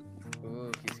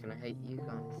 ooh, he's gonna hate you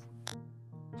guys.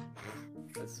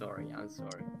 I'm sorry.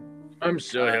 I'm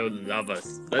sure he'll love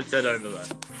us. Let's head over there.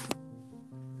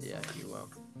 Yeah, he will.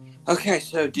 Okay,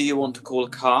 so do you want to call a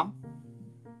car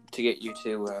to get you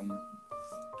to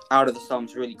out of the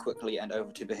slums really quickly and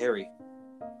over to Vahiri?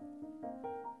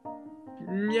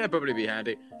 Yeah, probably be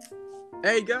handy.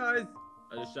 Hey guys!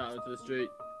 I just shouted into the street.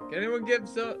 Can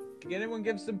anyone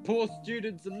give some poor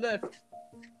students a lift?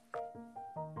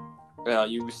 Well,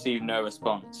 you receive no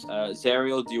response.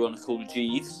 Zariel, do you want to call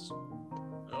Jeeves?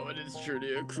 Oh, it is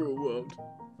truly a cruel world.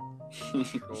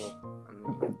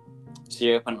 Sure. So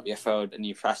you open up your phone and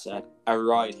you press a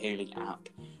ride-hailing app,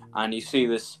 and you see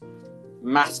this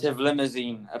massive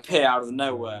limousine appear out of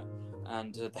nowhere,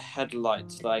 and the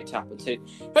headlights light up and say,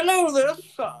 "Hello there,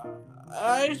 sir.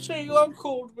 I see you have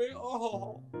called me.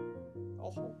 Oh.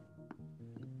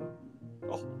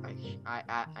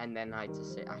 And then I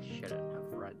just say I shouldn't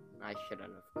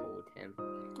have called him.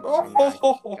 Oh. And then I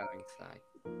just go inside.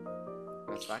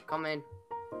 It's like, come in,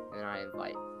 and I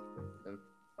invite them.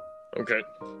 Okay.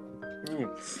 Ooh,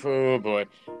 oh boy.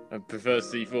 I prefer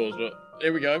C4s, but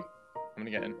here we go. I'm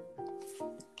gonna get in.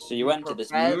 So you enter this.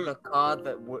 Prepare the car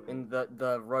that in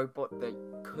the robot that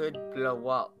could blow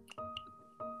up.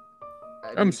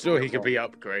 I'm sure he could be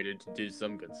upgraded to do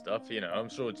some good stuff, you know. I'm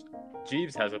sure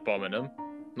Jeeves has a bomb in him.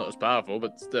 Not as powerful,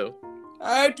 but still.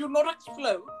 I do not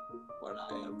explode when I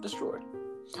am destroyed.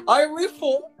 I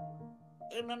reform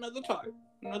in another time,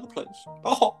 another place.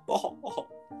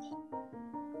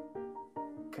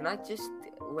 Can I just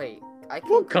wait? I can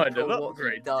What kind of control what he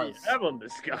upgrades do you does. have on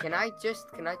this guy? Can I just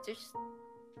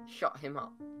shut him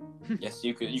up. Yes,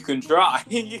 you can try.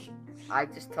 I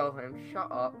just told him,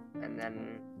 shut up, and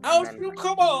then... Out and you then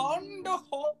come on!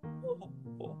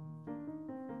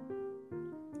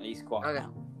 He's quiet Okay.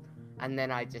 now. And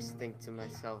then I just think to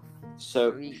myself,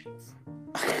 So, sweet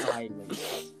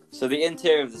silence. so the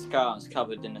interior of this car is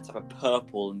covered in a type of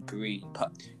purple and green,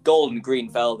 gold and green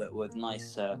velvet with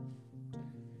nice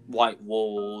white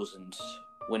walls and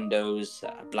windows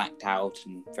blacked out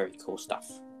and very cool stuff.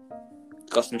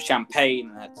 Got some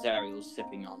champagne that Zariel's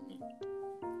sipping on.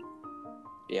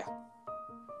 Yeah.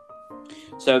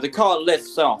 So the car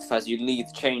lifts off as you leave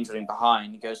the changeling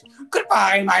behind. He goes,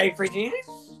 "Goodbye, my pretties."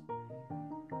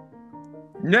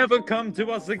 Never come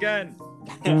to us again.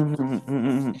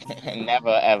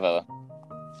 Never ever.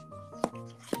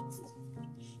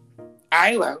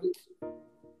 I won't.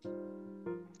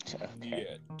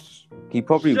 Okay. He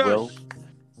probably Shush. will.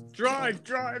 Drive.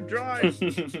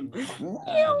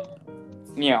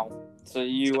 Yeah. So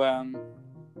you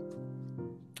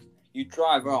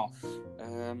drive off.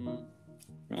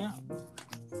 Yeah.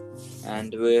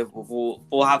 And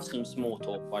we'll have some small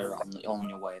talk while you're on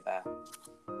your way there.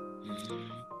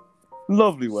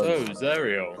 Lovely So, weather.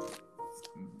 Zariel,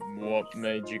 what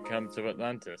made you come to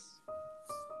Atlantis?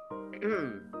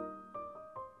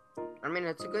 I mean,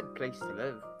 it's a good place to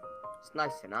live. It's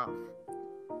nice enough.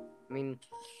 I mean,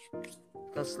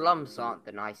 the slums aren't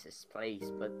the nicest place,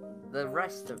 but the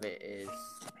rest of it is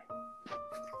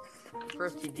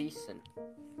pretty decent.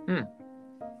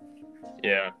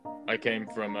 Yeah, I came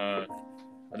from I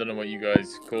don't know what you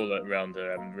guys call it around here.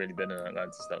 I haven't really been in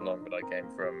Atlantis that long, but I came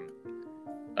from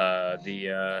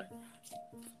the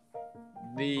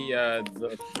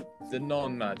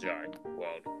non-Magi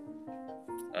world.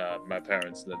 My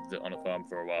parents lived on a farm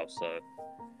for a while, so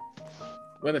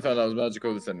when they found out I was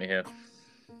magical, they sent me here,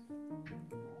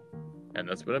 and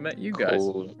that's when I met you guys.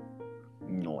 Cool.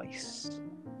 Nice.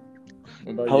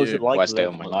 What about How's you? it like Worst day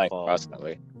of living my on a life, farm?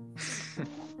 personally.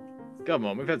 Come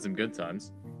on, we've had some good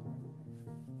times.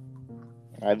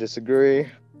 I disagree.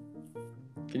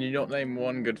 Can you not name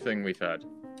one good thing we've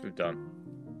done?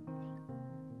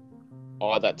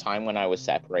 Oh, that time when I was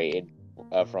separated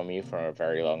from you for a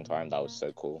very long time, that was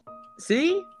so cool.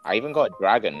 See? I even got a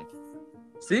dragon.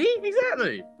 See?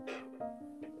 Exactly.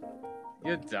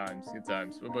 Good times.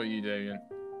 What about you, Damien?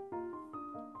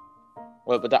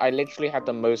 Well, but I literally had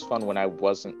the most fun when I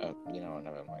wasn't.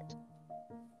 Never mind.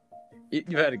 You've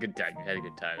had a good time. You had a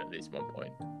good time at least one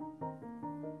point.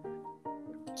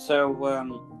 So,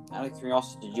 out of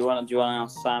curiosity, do you want to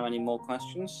ask Sam any more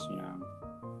questions?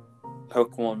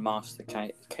 Pokemon Master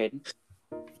Caden.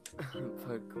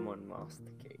 Pokemon Master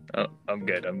Key. Oh, I'm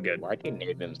good. Why did he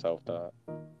name himself that?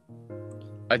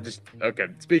 Okay.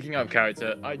 Speaking of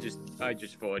character, I just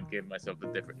thought I'd give myself a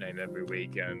different name every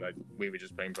week, and we were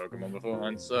just playing Pokemon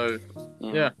beforehand, so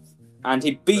yeah. And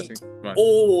he beat Fine.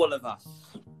 all of us.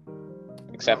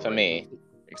 Except for me.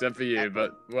 Except for you,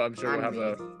 but well, I'm sure we'll have And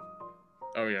a.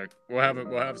 Oh yeah, we'll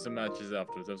have some matches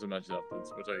afterwards. We'll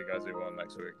tell you guys who won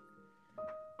next week.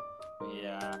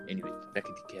 Yeah. Anyway, back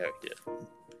into character.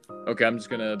 Okay, I'm just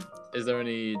gonna. Is there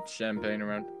any champagne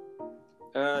around?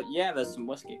 Yeah, there's some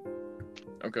whiskey.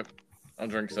 Okay, I'll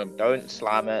drink some. Don't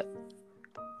slam it.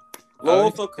 Roll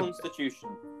Oh, for Constitution.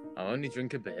 I'll only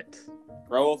drink a bit.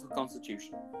 Roll for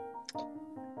Constitution.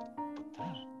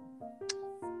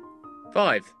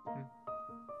 5.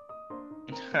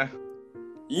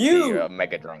 You're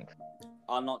mega drunk.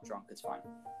 are not drunk. It's fine.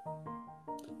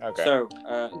 Okay. So,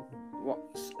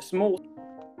 small